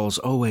Saul's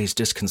always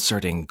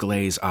disconcerting,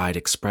 glaze-eyed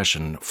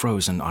expression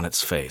frozen on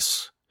its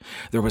face.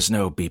 There was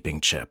no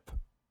beeping chip.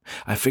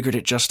 I figured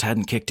it just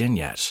hadn't kicked in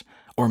yet.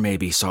 Or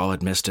maybe Saul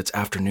had missed its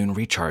afternoon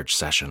recharge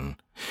session.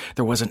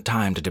 There wasn't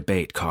time to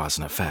debate cause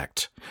and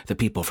effect. The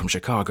people from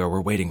Chicago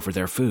were waiting for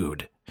their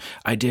food.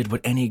 I did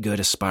what any good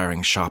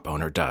aspiring shop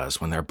owner does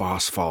when their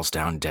boss falls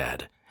down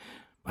dead.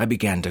 I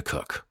began to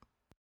cook.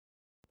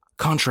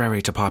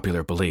 Contrary to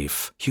popular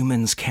belief,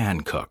 humans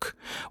can cook.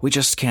 We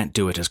just can't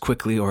do it as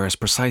quickly or as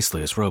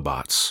precisely as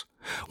robots.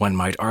 One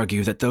might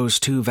argue that those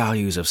two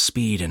values of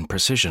speed and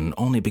precision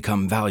only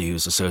become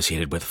values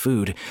associated with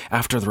food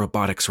after the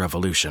robotics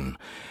revolution,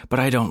 but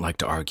I don't like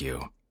to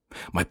argue.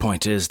 My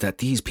point is that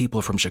these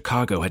people from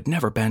Chicago had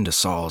never been to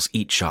Saul's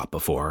Eat Shop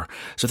before,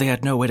 so they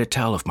had no way to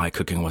tell if my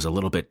cooking was a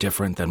little bit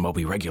different than what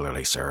we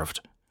regularly served.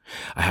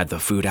 I had the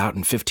food out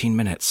in 15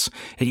 minutes.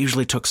 It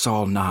usually took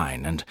Saul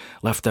 9, and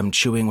left them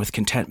chewing with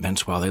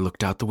contentment while they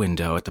looked out the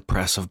window at the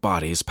press of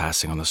bodies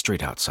passing on the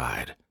street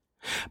outside.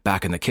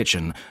 Back in the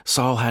kitchen,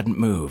 Saul hadn't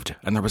moved,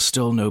 and there was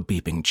still no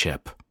beeping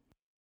chip.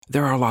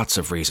 There are lots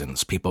of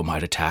reasons people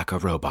might attack a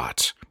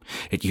robot.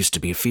 It used to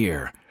be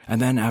fear,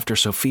 and then after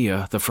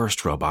Sophia, the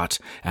first robot,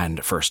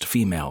 and first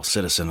female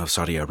citizen of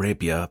Saudi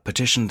Arabia,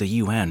 petitioned the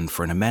UN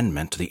for an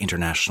amendment to the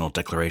International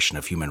Declaration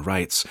of Human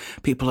Rights,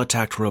 people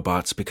attacked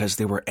robots because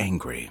they were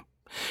angry.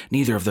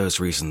 Neither of those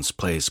reasons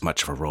plays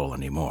much of a role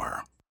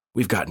anymore.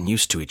 We've gotten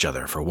used to each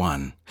other, for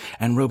one,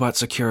 and robot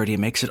security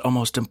makes it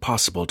almost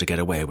impossible to get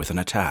away with an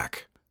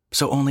attack.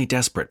 So only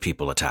desperate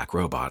people attack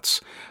robots,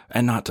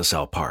 and not to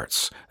sell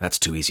parts, that's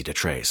too easy to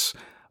trace,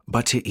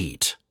 but to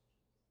eat.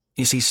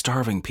 You see,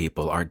 starving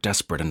people are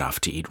desperate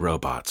enough to eat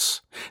robots.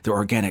 Their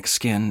organic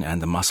skin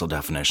and the muscle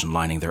definition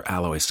lining their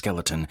alloy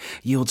skeleton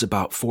yields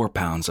about 4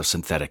 pounds of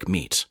synthetic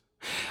meat.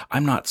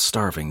 I'm not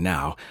starving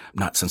now,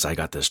 not since I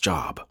got this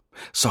job.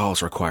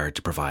 Saul's required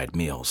to provide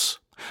meals.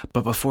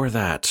 But before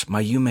that, my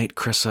U-mate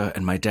Chrissa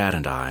and my dad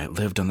and I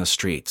lived on the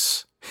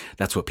streets.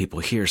 That's what people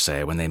here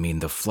say when they mean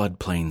the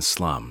floodplain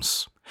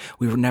slums.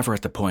 We were never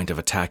at the point of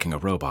attacking a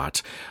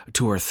robot.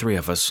 2 or 3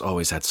 of us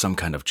always had some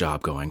kind of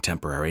job going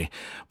temporary,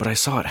 but I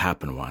saw it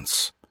happen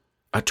once.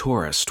 A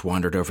tourist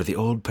wandered over the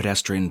old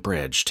pedestrian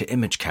bridge to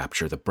image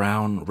capture the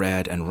brown,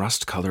 red, and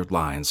rust-colored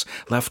lines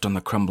left on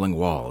the crumbling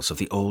walls of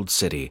the old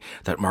city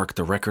that marked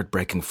the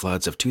record-breaking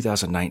floods of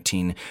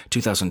 2019,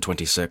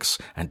 2026,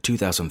 and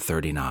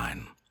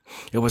 2039.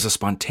 It was a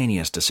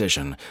spontaneous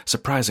decision,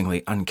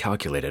 surprisingly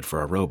uncalculated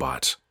for a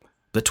robot.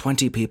 The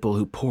 20 people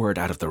who poured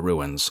out of the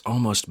ruins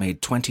almost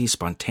made 20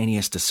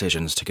 spontaneous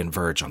decisions to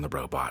converge on the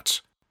robot.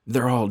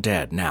 They're all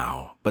dead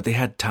now, but they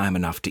had time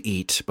enough to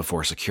eat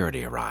before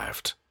security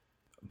arrived.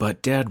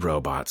 But dead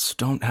robots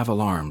don't have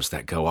alarms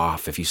that go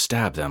off if you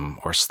stab them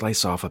or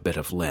slice off a bit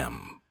of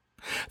limb.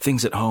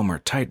 Things at home are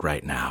tight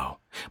right now.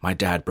 My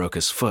dad broke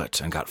his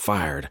foot and got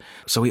fired,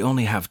 so we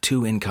only have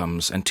 2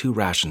 incomes and 2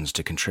 rations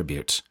to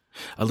contribute.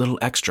 A little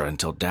extra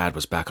until Dad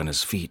was back on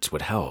his feet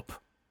would help.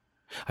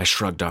 I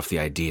shrugged off the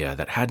idea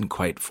that hadn't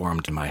quite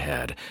formed in my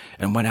head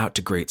and went out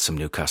to greet some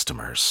new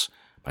customers.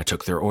 I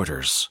took their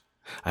orders.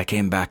 I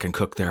came back and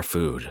cooked their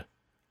food.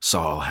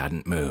 Saul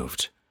hadn't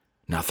moved.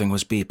 Nothing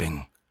was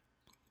beeping.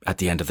 At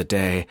the end of the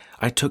day,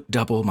 I took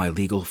double my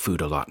legal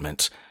food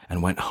allotment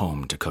and went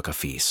home to cook a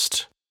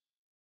feast.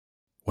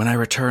 When I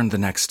returned the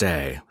next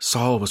day,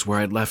 Saul was where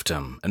I'd left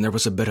him, and there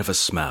was a bit of a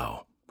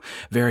smell.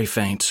 Very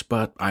faint,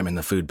 but I'm in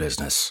the food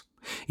business.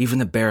 Even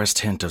the barest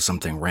hint of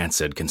something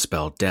rancid can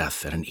spell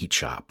death at an eat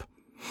shop.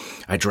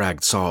 I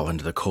dragged Saul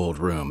into the cold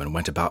room and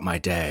went about my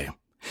day.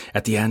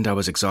 At the end, I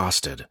was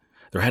exhausted.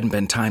 There hadn't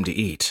been time to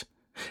eat.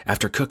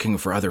 After cooking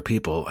for other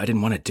people, I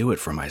didn't want to do it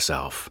for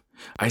myself.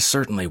 I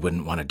certainly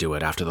wouldn't want to do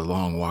it after the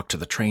long walk to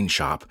the train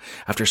shop,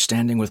 after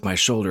standing with my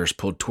shoulders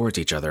pulled towards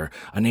each other,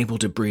 unable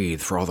to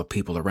breathe for all the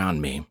people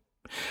around me.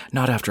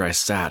 Not after I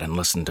sat and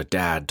listened to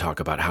Dad talk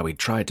about how he'd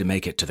tried to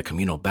make it to the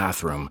communal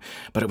bathroom,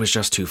 but it was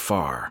just too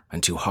far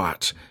and too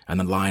hot, and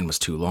the line was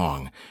too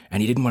long,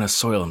 and he didn't want to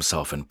soil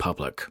himself in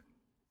public.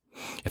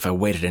 If I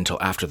waited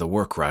until after the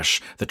work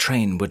rush, the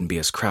train wouldn't be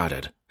as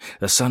crowded.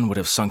 The sun would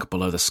have sunk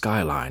below the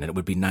skyline, and it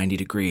would be 90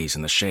 degrees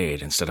in the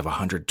shade instead of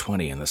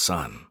 120 in the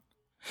sun.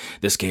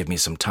 This gave me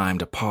some time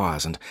to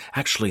pause and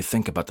actually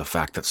think about the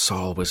fact that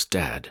Saul was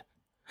dead.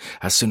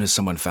 As soon as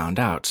someone found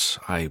out,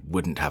 I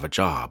wouldn't have a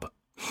job.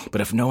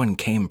 But if no one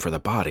came for the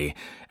body,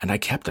 and I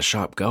kept the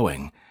shop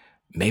going,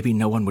 maybe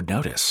no one would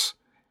notice.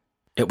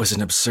 It was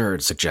an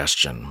absurd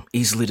suggestion,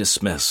 easily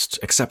dismissed,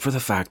 except for the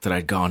fact that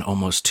I'd gone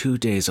almost 2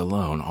 days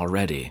alone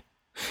already.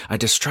 I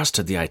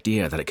distrusted the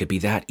idea that it could be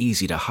that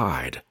easy to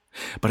hide.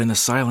 But in the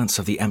silence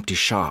of the empty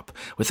shop,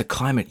 with the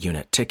climate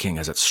unit ticking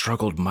as it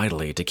struggled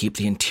mightily to keep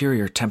the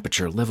interior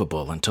temperature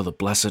livable until the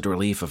blessed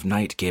relief of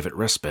night gave it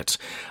respite,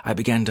 I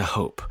began to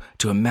hope,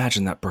 to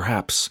imagine that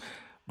perhaps,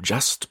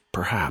 just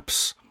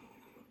perhaps,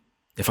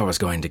 if I was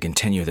going to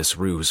continue this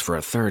ruse for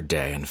a third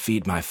day and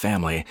feed my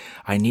family,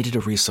 I needed a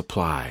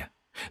resupply.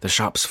 The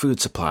shop's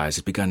food supplies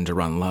had begun to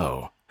run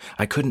low.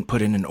 I couldn't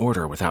put in an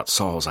order without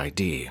Saul's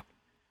ID.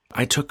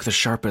 I took the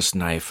sharpest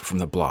knife from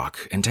the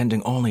block,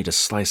 intending only to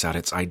slice out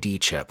its ID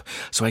chip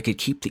so I could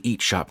keep the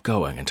eat shop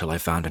going until I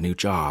found a new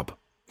job.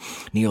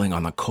 Kneeling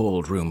on the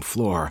cold room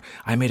floor,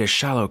 I made a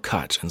shallow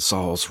cut in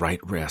Saul's right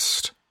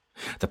wrist.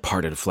 The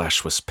parted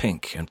flesh was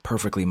pink and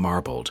perfectly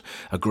marbled,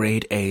 a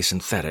grade A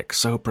synthetic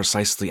so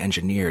precisely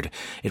engineered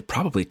it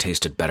probably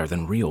tasted better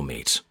than real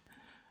meat.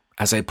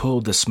 As I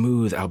pulled the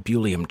smooth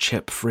albulium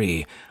chip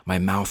free, my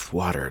mouth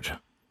watered.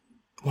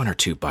 1 or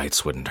 2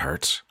 bites wouldn't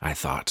hurt, I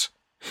thought.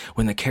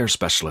 When the care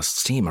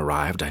specialist's team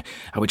arrived,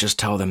 I would just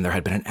tell them there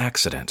had been an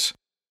accident.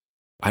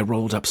 I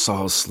rolled up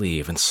Saul's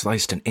sleeve and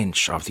sliced an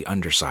inch off the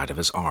underside of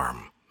his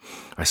arm.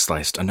 I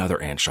sliced another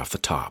inch off the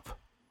top.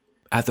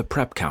 At the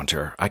prep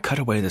counter, I cut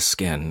away the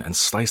skin and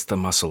sliced the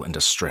muscle into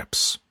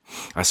strips.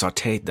 I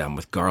sautéed them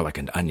with garlic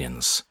and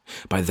onions.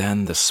 By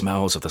then, the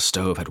smells of the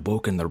stove had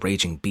woken the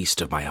raging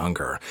beast of my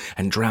hunger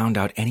and drowned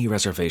out any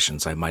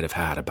reservations I might have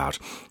had about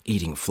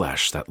eating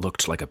flesh that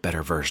looked like a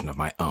better version of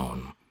my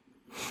own.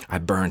 I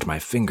burned my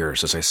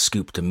fingers as I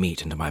scooped the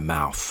meat into my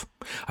mouth.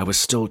 I was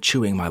still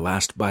chewing my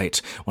last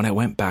bite when I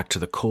went back to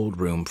the cold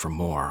room for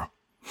more.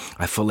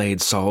 I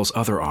filleted Saul's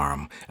other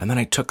arm, and then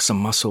I took some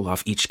muscle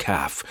off each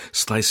calf,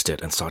 sliced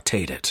it, and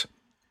sautéed it.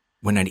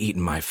 When I'd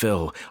eaten my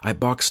fill, I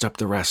boxed up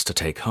the rest to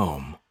take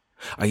home.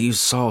 I used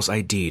Saul's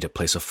ID to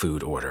place a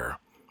food order.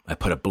 I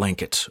put a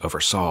blanket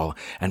over Saul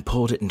and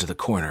pulled it into the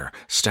corner,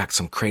 stacked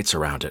some crates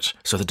around it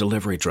so the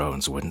delivery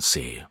drones wouldn't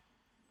see.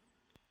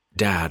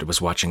 Dad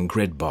was watching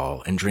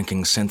Gridball and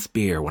drinking synth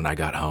beer when I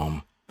got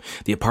home.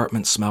 The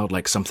apartment smelled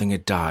like something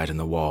had died in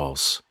the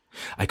walls.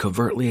 I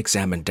covertly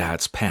examined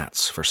Dad's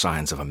pants for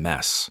signs of a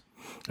mess.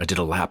 I did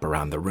a lap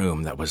around the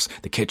room that was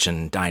the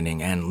kitchen,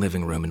 dining, and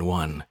living room in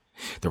one.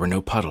 There were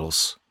no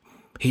puddles.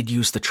 He'd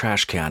used the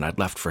trash can I'd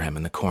left for him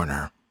in the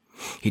corner.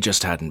 He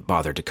just hadn't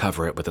bothered to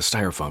cover it with a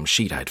styrofoam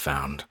sheet I'd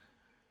found.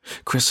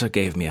 Chrissa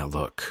gave me a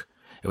look.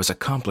 It was a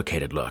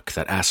complicated look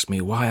that asked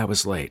me why I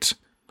was late.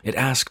 It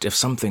asked if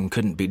something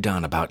couldn't be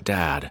done about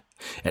Dad.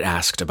 It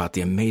asked about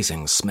the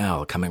amazing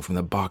smell coming from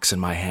the box in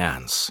my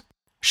hands.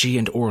 She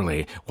and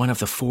Orly, one of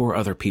the 4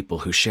 other people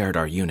who shared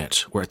our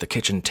unit, were at the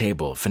kitchen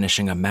table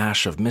finishing a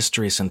mash of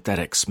mystery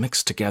synthetics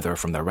mixed together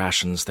from the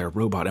rations their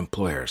robot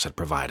employers had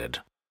provided.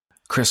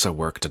 Chrissa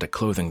worked at a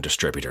clothing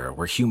distributor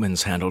where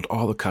humans handled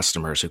all the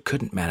customers who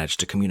couldn't manage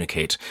to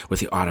communicate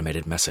with the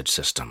automated message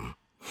system.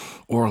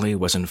 Orly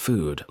was in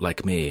food,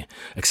 like me,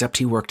 except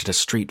he worked at a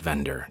street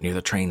vendor near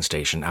the train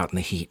station out in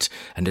the heat,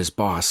 and his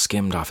boss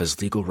skimmed off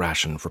his legal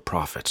ration for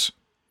profit.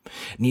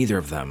 Neither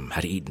of them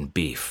had eaten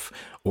beef,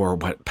 or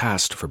what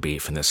passed for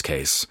beef in this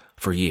case,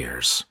 for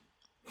years.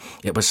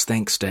 It was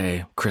Thanks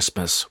Day,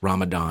 Christmas,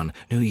 Ramadan,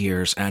 New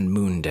Year's, and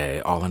Moon Day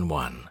all in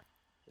one.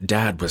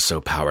 Dad was so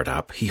powered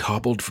up, he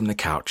hobbled from the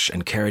couch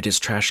and carried his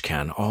trash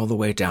can all the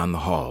way down the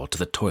hall to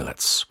the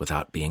toilets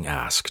without being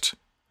asked.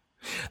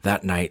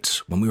 That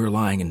night, when we were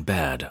lying in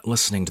bed,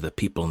 listening to the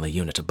people in the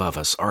unit above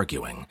us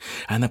arguing,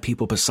 and the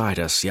people beside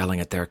us yelling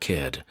at their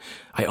kid,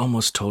 I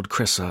almost told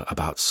Chrissa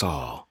about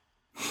Saul.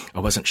 I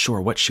wasn't sure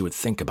what she would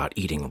think about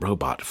eating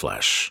robot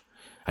flesh.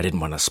 I didn't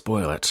want to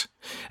spoil it,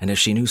 and if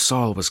she knew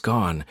Saul was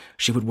gone,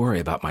 she would worry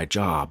about my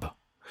job.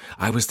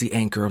 I was the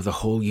anchor of the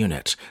whole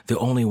unit, the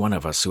only one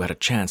of us who had a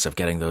chance of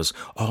getting those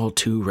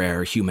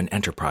all-too-rare human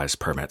enterprise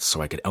permits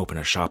so I could open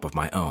a shop of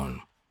my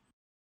own.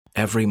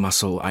 Every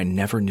muscle I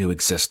never knew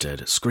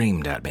existed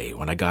screamed at me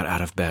when I got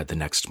out of bed the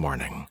next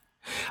morning.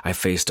 I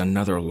faced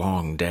another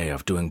long day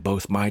of doing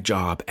both my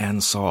job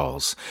and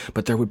Saul's,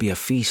 but there would be a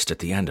feast at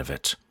the end of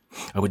it.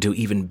 I would do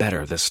even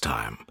better this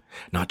time.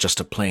 Not just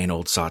a plain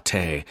old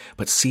sauté,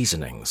 but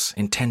seasonings,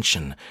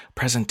 intention,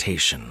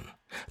 presentation,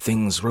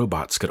 things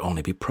robots could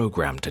only be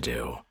programmed to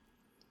do.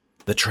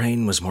 The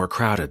train was more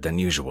crowded than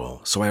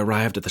usual, so I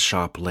arrived at the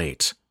shop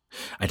late.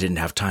 I didn't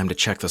have time to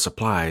check the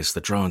supplies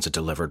the drones had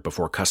delivered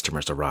before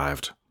customers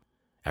arrived.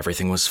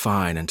 Everything was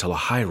fine until a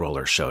high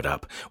roller showed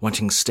up,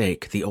 wanting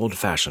steak the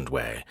old-fashioned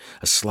way,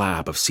 a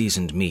slab of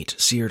seasoned meat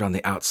seared on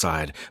the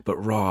outside but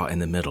raw in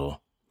the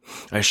middle.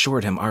 I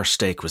assured him our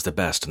steak was the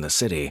best in the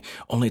city,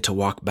 only to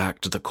walk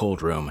back to the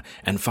cold room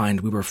and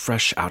find we were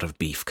fresh out of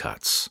beef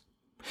cuts.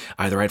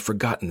 Either I'd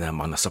forgotten them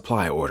on the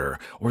supply order,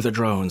 or the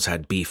drones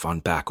had beef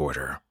on back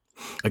order.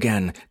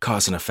 Again,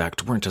 cause and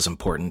effect weren't as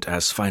important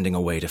as finding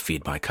a way to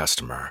feed my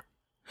customer.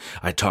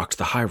 I talked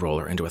the high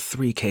roller into a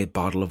 3K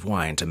bottle of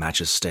wine to match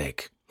his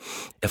steak.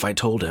 If I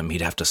told him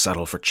he'd have to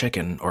settle for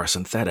chicken or a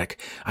synthetic,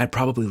 I'd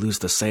probably lose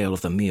the sale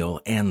of the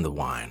meal and the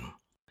wine.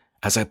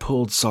 As I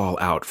pulled Saul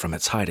out from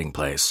its hiding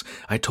place,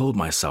 I told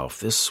myself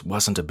this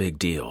wasn't a big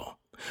deal.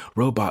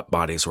 Robot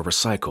bodies were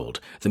recycled,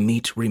 the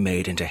meat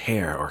remade into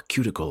hair or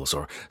cuticles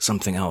or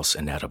something else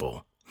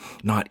inedible.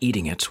 Not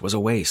eating it was a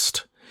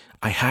waste.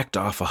 I hacked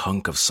off a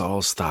hunk of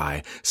Saul's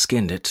thigh,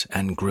 skinned it,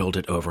 and grilled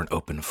it over an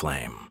open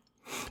flame.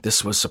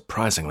 This was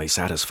surprisingly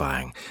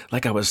satisfying,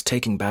 like I was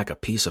taking back a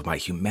piece of my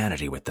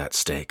humanity with that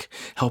steak,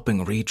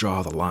 helping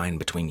redraw the line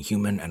between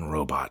human and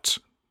robot.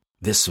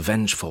 This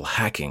vengeful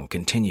hacking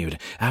continued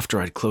after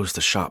I'd closed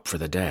the shop for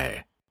the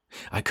day.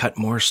 I cut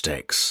more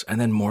steaks,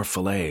 and then more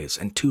fillets,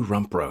 and 2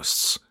 rump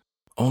roasts.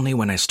 Only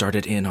when I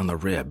started in on the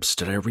ribs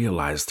did I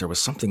realize there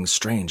was something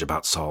strange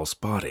about Saul's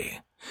body.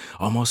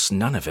 Almost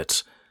none of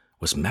it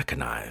was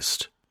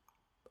mechanized.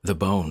 The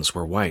bones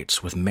were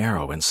white with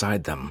marrow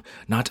inside them,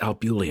 not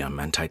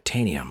albulium and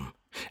titanium,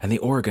 and the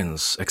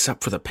organs,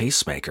 except for the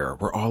pacemaker,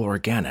 were all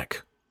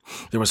organic.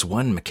 There was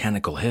one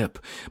mechanical hip,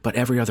 but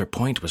every other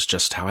point was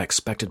just how I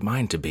expected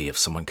mine to be if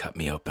someone cut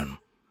me open.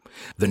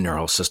 The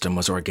neural system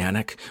was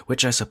organic,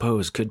 which I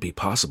suppose could be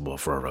possible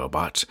for a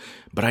robot,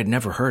 but I'd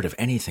never heard of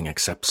anything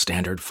except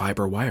standard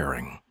fiber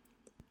wiring.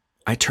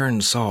 I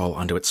turned Saul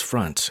onto its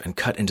front and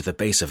cut into the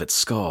base of its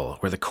skull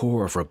where the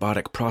core of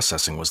robotic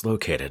processing was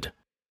located.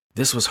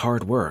 This was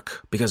hard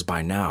work, because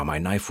by now my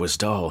knife was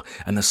dull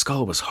and the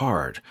skull was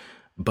hard.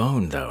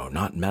 Bone, though,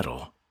 not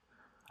metal.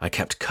 I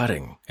kept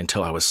cutting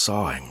until I was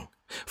sawing.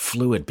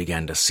 Fluid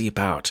began to seep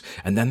out,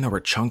 and then there were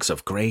chunks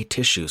of gray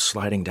tissue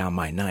sliding down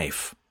my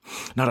knife.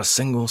 Not a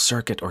single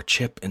circuit or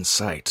chip in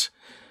sight.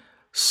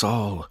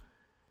 Saul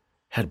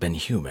had been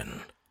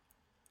human.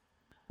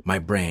 My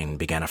brain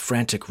began a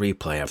frantic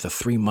replay of the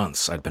 3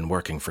 months I'd been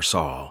working for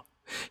Saul.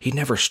 He'd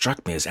never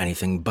struck me as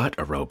anything but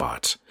a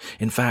robot.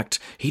 In fact,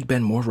 he'd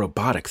been more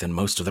robotic than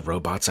most of the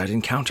robots I'd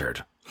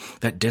encountered.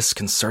 That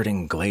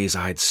disconcerting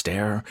glaze-eyed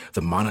stare,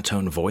 the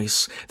monotone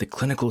voice, the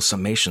clinical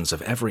summations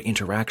of every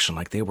interaction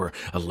like they were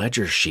a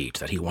ledger sheet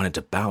that he wanted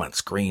to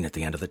balance green at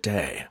the end of the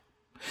day.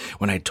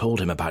 When I'd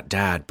told him about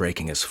Dad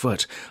breaking his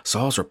foot,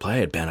 Saul's reply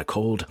had been a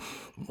cold,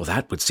 "Well,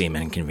 that would seem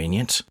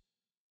inconvenient."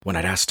 When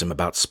I'd asked him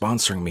about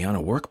sponsoring me on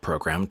a work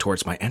program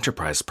towards my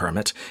enterprise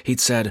permit, he'd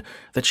said,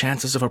 "The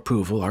chances of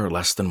approval are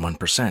less than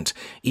 1%,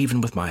 even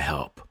with my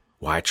help.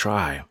 Why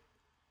try?"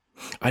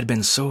 I'd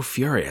been so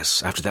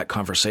furious after that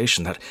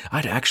conversation that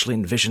I'd actually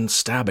envisioned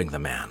stabbing the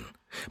man.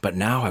 But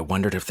now I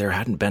wondered if there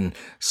hadn't been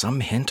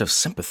some hint of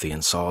sympathy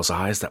in Saul's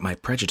eyes that my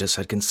prejudice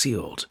had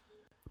concealed.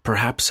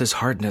 Perhaps his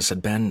hardness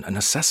had been a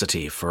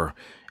necessity for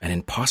an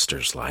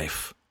imposter's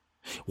life.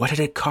 What had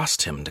it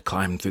cost him to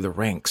climb through the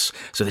ranks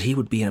so that he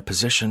would be in a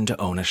position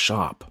to own a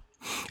shop?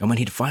 And when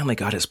he'd finally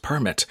got his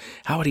permit,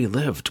 how had he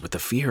lived with the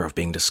fear of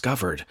being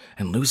discovered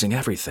and losing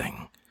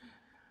everything?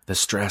 The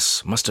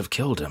stress must have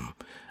killed him,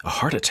 a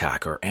heart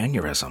attack or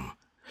aneurysm.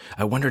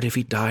 I wondered if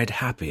he died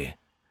happy.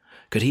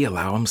 Could he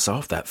allow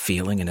himself that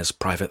feeling in his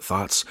private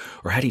thoughts,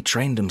 or had he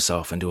trained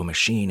himself into a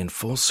machine in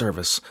full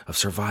service of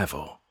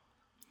survival?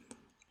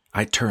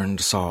 I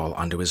turned Saul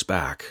onto his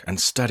back and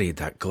studied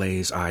that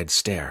glaze-eyed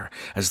stare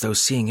as though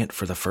seeing it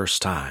for the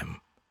first time.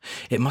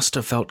 It must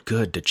have felt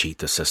good to cheat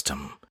the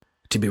system.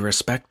 To be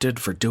respected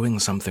for doing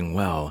something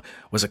well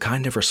was a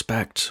kind of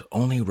respect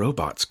only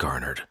robots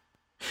garnered.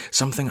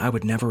 Something I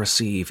would never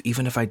receive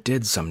even if I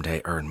did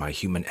someday earn my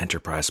human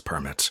enterprise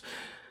permit.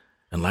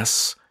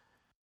 Unless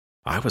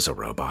I was a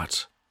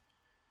robot.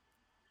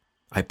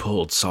 I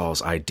pulled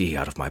Saul's ID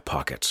out of my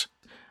pocket.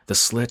 The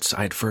slit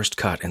I'd first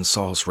cut in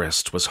Saul's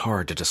wrist was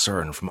hard to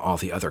discern from all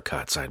the other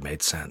cuts I'd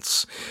made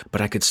since,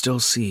 but I could still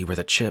see where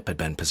the chip had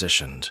been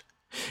positioned.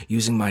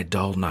 Using my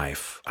dull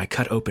knife, I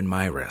cut open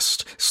my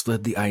wrist,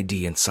 slid the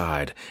ID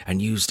inside,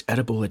 and used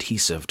edible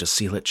adhesive to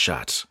seal it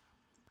shut.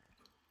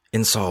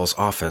 In Saul's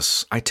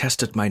office, I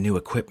tested my new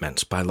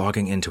equipment by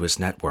logging into his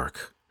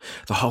network.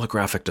 The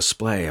holographic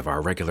display of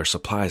our regular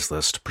supplies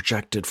list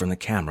projected from the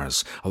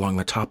cameras along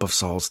the top of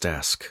Saul's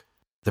desk.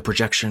 The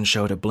projection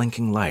showed a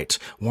blinking light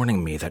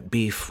warning me that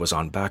beef was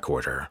on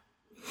backorder.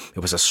 It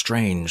was a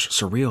strange,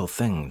 surreal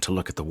thing to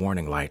look at the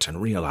warning light and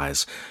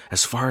realize,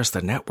 as far as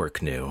the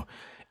network knew,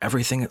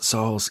 everything at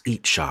Saul's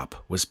Eat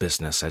Shop was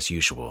business as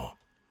usual.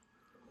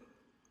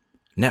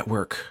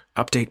 "Network,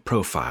 update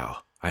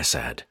profile," I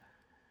said.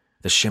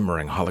 The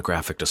shimmering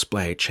holographic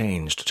display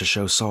changed to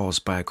show Saul's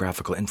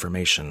biographical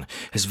information,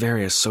 his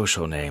various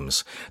social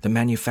names, the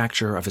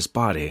manufacturer of his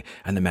body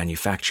and the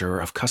manufacturer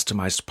of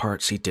customized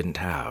parts he didn't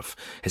have,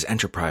 his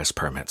enterprise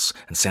permits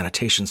and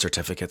sanitation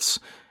certificates,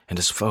 and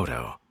his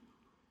photo.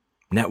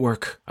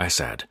 "Network," I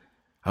said.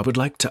 "I would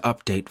like to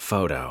update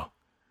photo."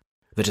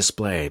 The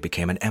display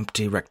became an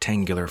empty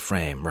rectangular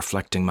frame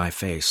reflecting my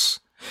face.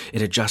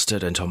 It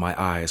adjusted until my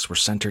eyes were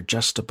centered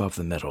just above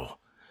the middle.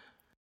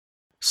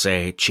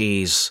 "Say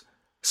cheese,"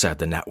 said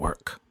the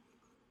network.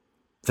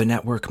 The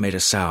network made a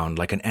sound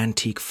like an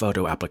antique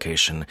photo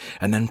application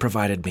and then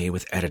provided me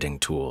with editing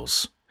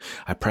tools.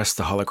 I pressed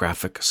the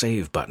holographic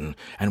save button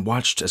and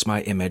watched as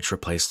my image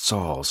replaced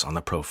Saul's on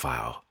the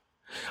profile.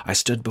 I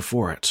stood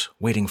before it,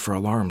 waiting for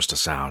alarms to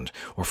sound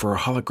or for a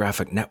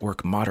holographic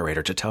network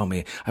moderator to tell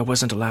me I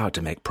wasn't allowed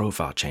to make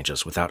profile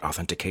changes without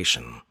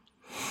authentication.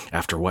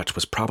 After what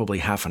was probably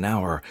half an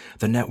hour,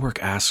 the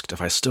network asked if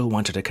I still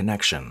wanted a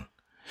connection.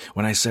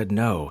 When I said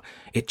no,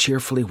 it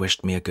cheerfully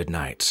wished me a good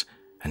night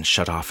and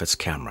shut off its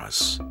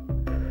cameras.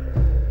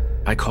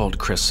 I called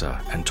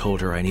Krissa and told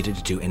her I needed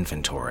to do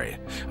inventory,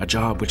 a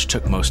job which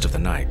took most of the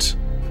night.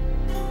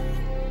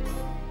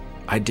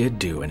 I did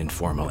do an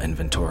informal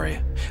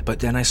inventory, but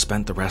then I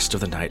spent the rest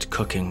of the night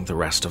cooking the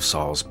rest of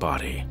Saul's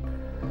body.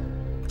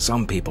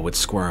 Some people would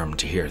squirm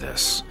to hear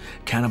this.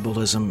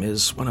 Cannibalism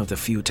is one of the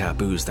few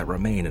taboos that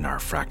remain in our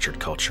fractured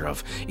culture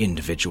of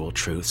individual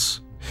truths.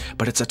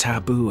 But it's a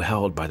taboo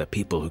held by the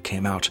people who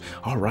came out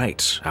all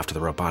right after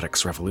the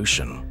robotics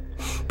revolution.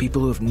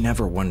 People who have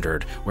never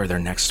wondered where their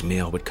next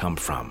meal would come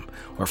from,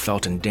 or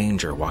felt in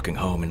danger walking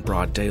home in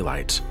broad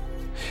daylight.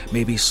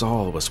 Maybe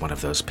Saul was one of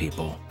those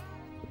people,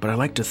 but I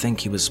like to think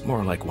he was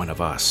more like one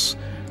of us,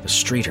 the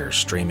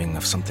streeters dreaming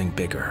of something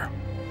bigger.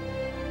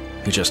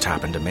 He just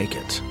happened to make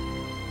it.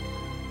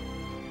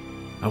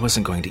 I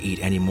wasn't going to eat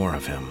any more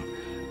of him,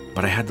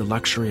 but I had the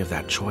luxury of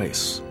that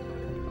choice.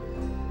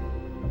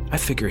 I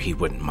figure he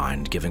wouldn't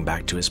mind giving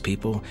back to his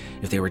people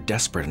if they were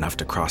desperate enough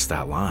to cross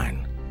that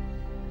line.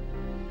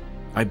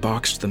 I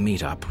boxed the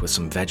meat up with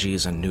some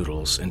veggies and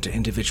noodles into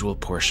individual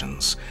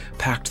portions,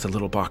 packed the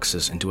little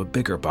boxes into a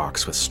bigger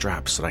box with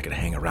straps that I could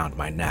hang around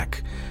my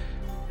neck,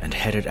 and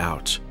headed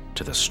out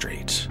to the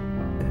street.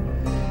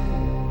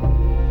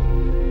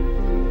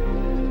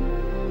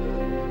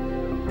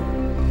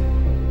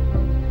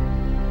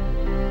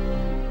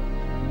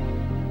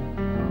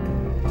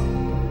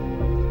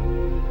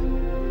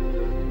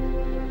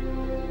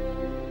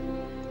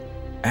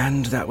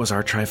 And that was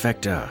our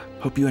trifecta.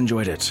 Hope you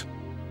enjoyed it.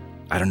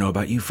 I don't know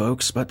about you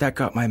folks, but that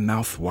got my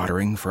mouth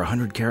watering for a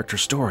 100-character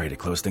story to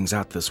close things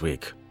out this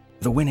week.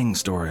 The winning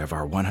story of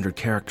our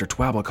 100-character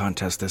Twabble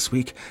contest this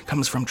week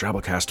comes from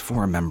Drabblecast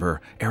forum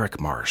member Eric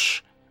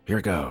Marsh.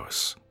 Here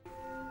goes.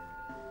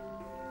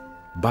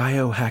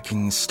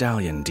 Biohacking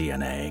stallion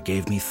DNA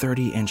gave me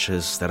 30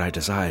 inches that I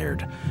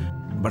desired,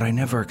 but I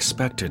never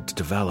expected to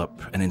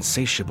develop an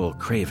insatiable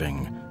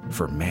craving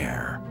for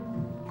mare.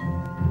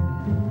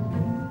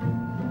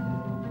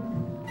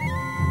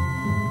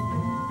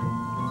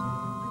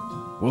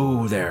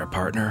 Whoa there,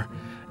 partner.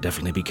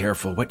 Definitely be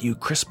careful what you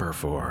CRISPR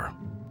for.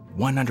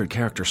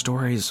 100-character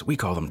stories, we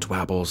call them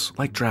twabbles,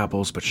 like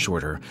drabbles but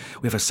shorter.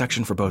 We have a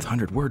section for both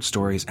 100-word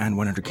stories and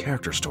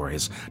 100-character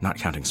stories, not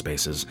counting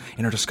spaces,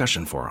 in our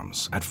discussion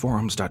forums at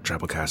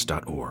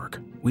forums.drabblecast.org.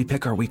 We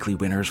pick our weekly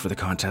winners for the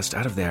contest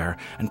out of there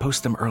and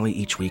post them early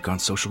each week on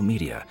social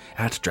media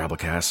at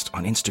Drabblecast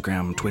on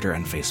Instagram, Twitter,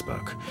 and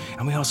Facebook.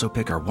 And we also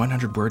pick our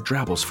 100-word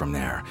drabbles from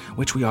there,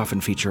 which we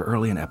often feature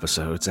early in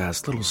episodes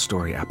as little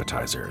story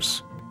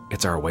appetizers.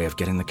 It's our way of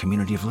getting the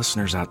community of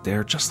listeners out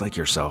there just like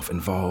yourself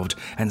involved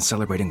and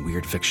celebrating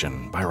weird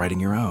fiction by writing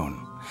your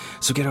own.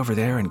 So get over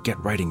there and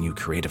get writing, you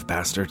creative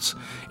bastards.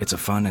 It's a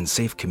fun and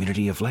safe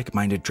community of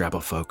like-minded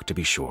Drabble folk, to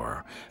be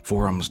sure.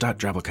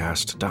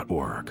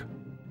 Forums.drabblecast.org.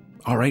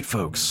 All right,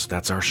 folks,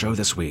 that's our show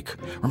this week.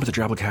 Remember, the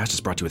Drabblecast is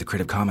brought to you with a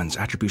Creative Commons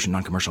Attribution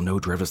Non-Commercial No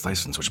Derivatives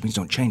license, which means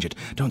don't change it,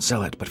 don't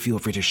sell it, but feel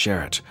free to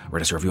share it.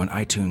 Write us a review on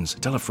iTunes,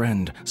 tell a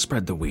friend,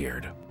 spread the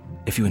weird.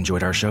 If you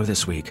enjoyed our show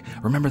this week,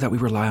 remember that we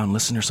rely on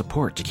listener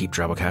support to keep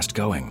Drabblecast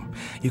going.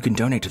 You can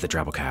donate to the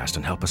Drabblecast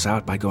and help us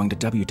out by going to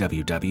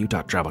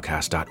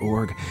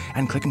www.drabblecast.org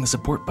and clicking the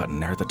support button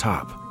there at the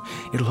top.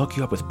 It'll hook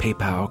you up with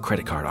PayPal,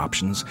 credit card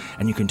options,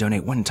 and you can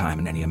donate one time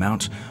in any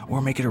amount,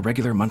 or make it a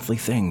regular monthly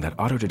thing that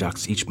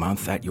auto-deducts each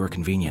month at your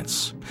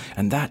convenience.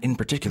 And that, in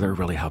particular,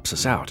 really helps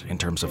us out in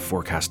terms of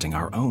forecasting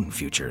our own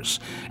futures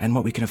and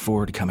what we can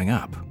afford coming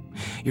up.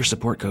 Your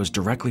support goes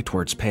directly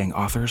towards paying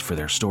authors for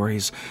their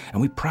stories,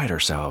 and we pride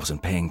ourselves in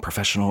paying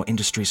professional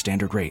industry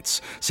standard rates,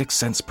 6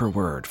 cents per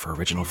word for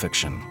original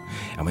fiction.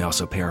 And we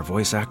also pay our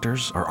voice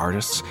actors, our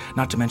artists,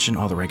 not to mention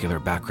all the regular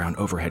background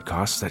overhead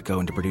costs that go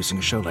into producing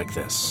a show like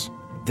this.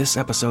 This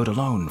episode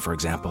alone, for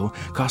example,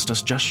 cost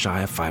us just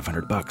shy of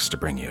 $500 to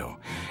bring you,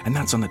 and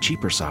that's on the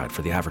cheaper side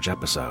for the average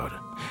episode.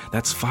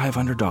 That's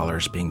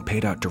 $500 being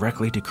paid out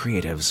directly to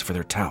creatives for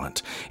their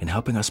talent in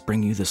helping us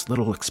bring you this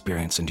little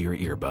experience into your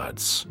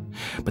earbuds.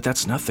 But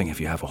that's nothing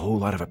if you have a whole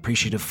lot of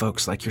appreciative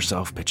folks like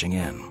yourself pitching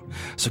in.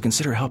 So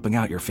consider helping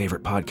out your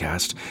favorite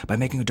podcast by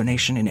making a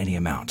donation in any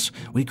amount.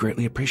 We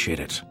greatly appreciate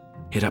it.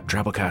 Hit up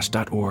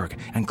Drabblecast.org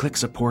and click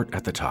support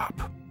at the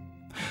top.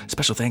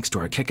 Special thanks to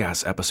our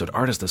kick-ass episode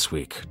artist this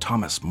week,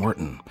 Thomas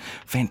Morton.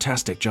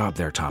 Fantastic job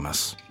there,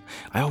 Thomas.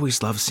 I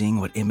always love seeing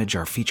what image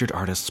our featured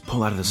artists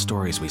pull out of the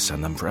stories we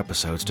send them for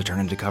episodes to turn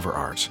into cover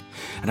art.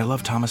 And I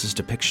love Thomas's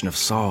depiction of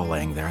Saul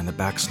laying there in the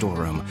back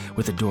storeroom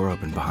with the door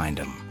open behind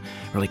him.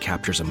 Really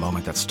captures a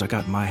moment that stuck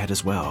out in my head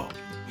as well.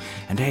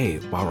 And hey,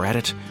 while we're at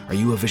it, are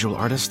you a visual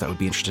artist that would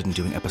be interested in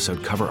doing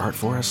episode cover art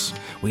for us?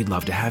 We'd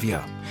love to have you.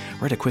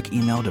 Write a quick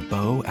email to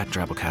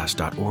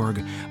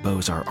bo@drabblecast.org.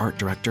 Bo's our art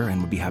director and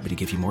would be happy to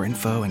give you more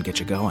info and get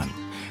you going.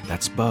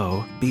 That's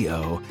Bo,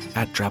 B-O,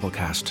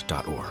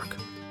 @drabblecast.org.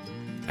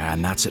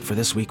 And that's it for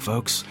this week,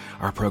 folks.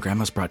 Our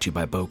program is brought to you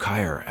by Bo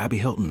Kyer, Abby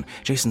Hilton,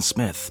 Jason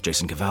Smith,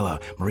 Jason Cavella,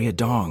 Maria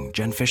Dong,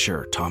 Jen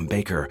Fisher, Tom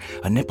Baker,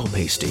 a nipple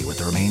pasty with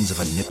the remains of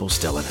a nipple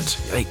still in it.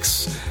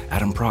 Yikes.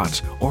 Adam Prott,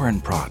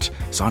 Oren Prott,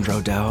 Sandra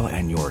Odell,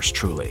 and yours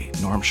truly,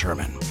 Norm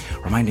Sherman,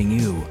 reminding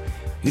you,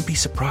 you'd be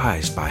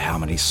surprised by how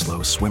many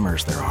slow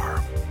swimmers there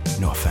are.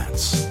 No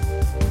offense.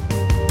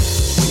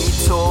 When you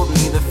told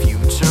me the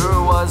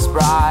future was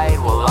bright,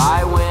 well,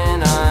 I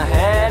went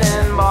ahead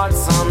and bought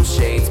some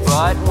shades.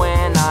 But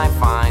when I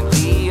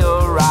finally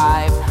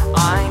arrived,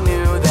 I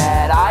knew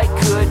that I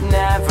could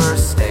never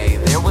stay.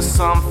 There was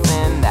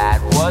something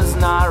that was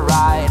not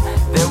right.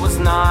 There was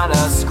not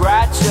a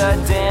scratch, a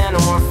dent,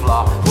 or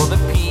flaw. Well, the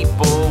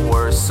people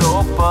were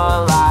so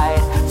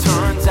polite.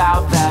 Turns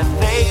out that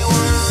they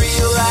weren't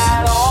real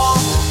at all.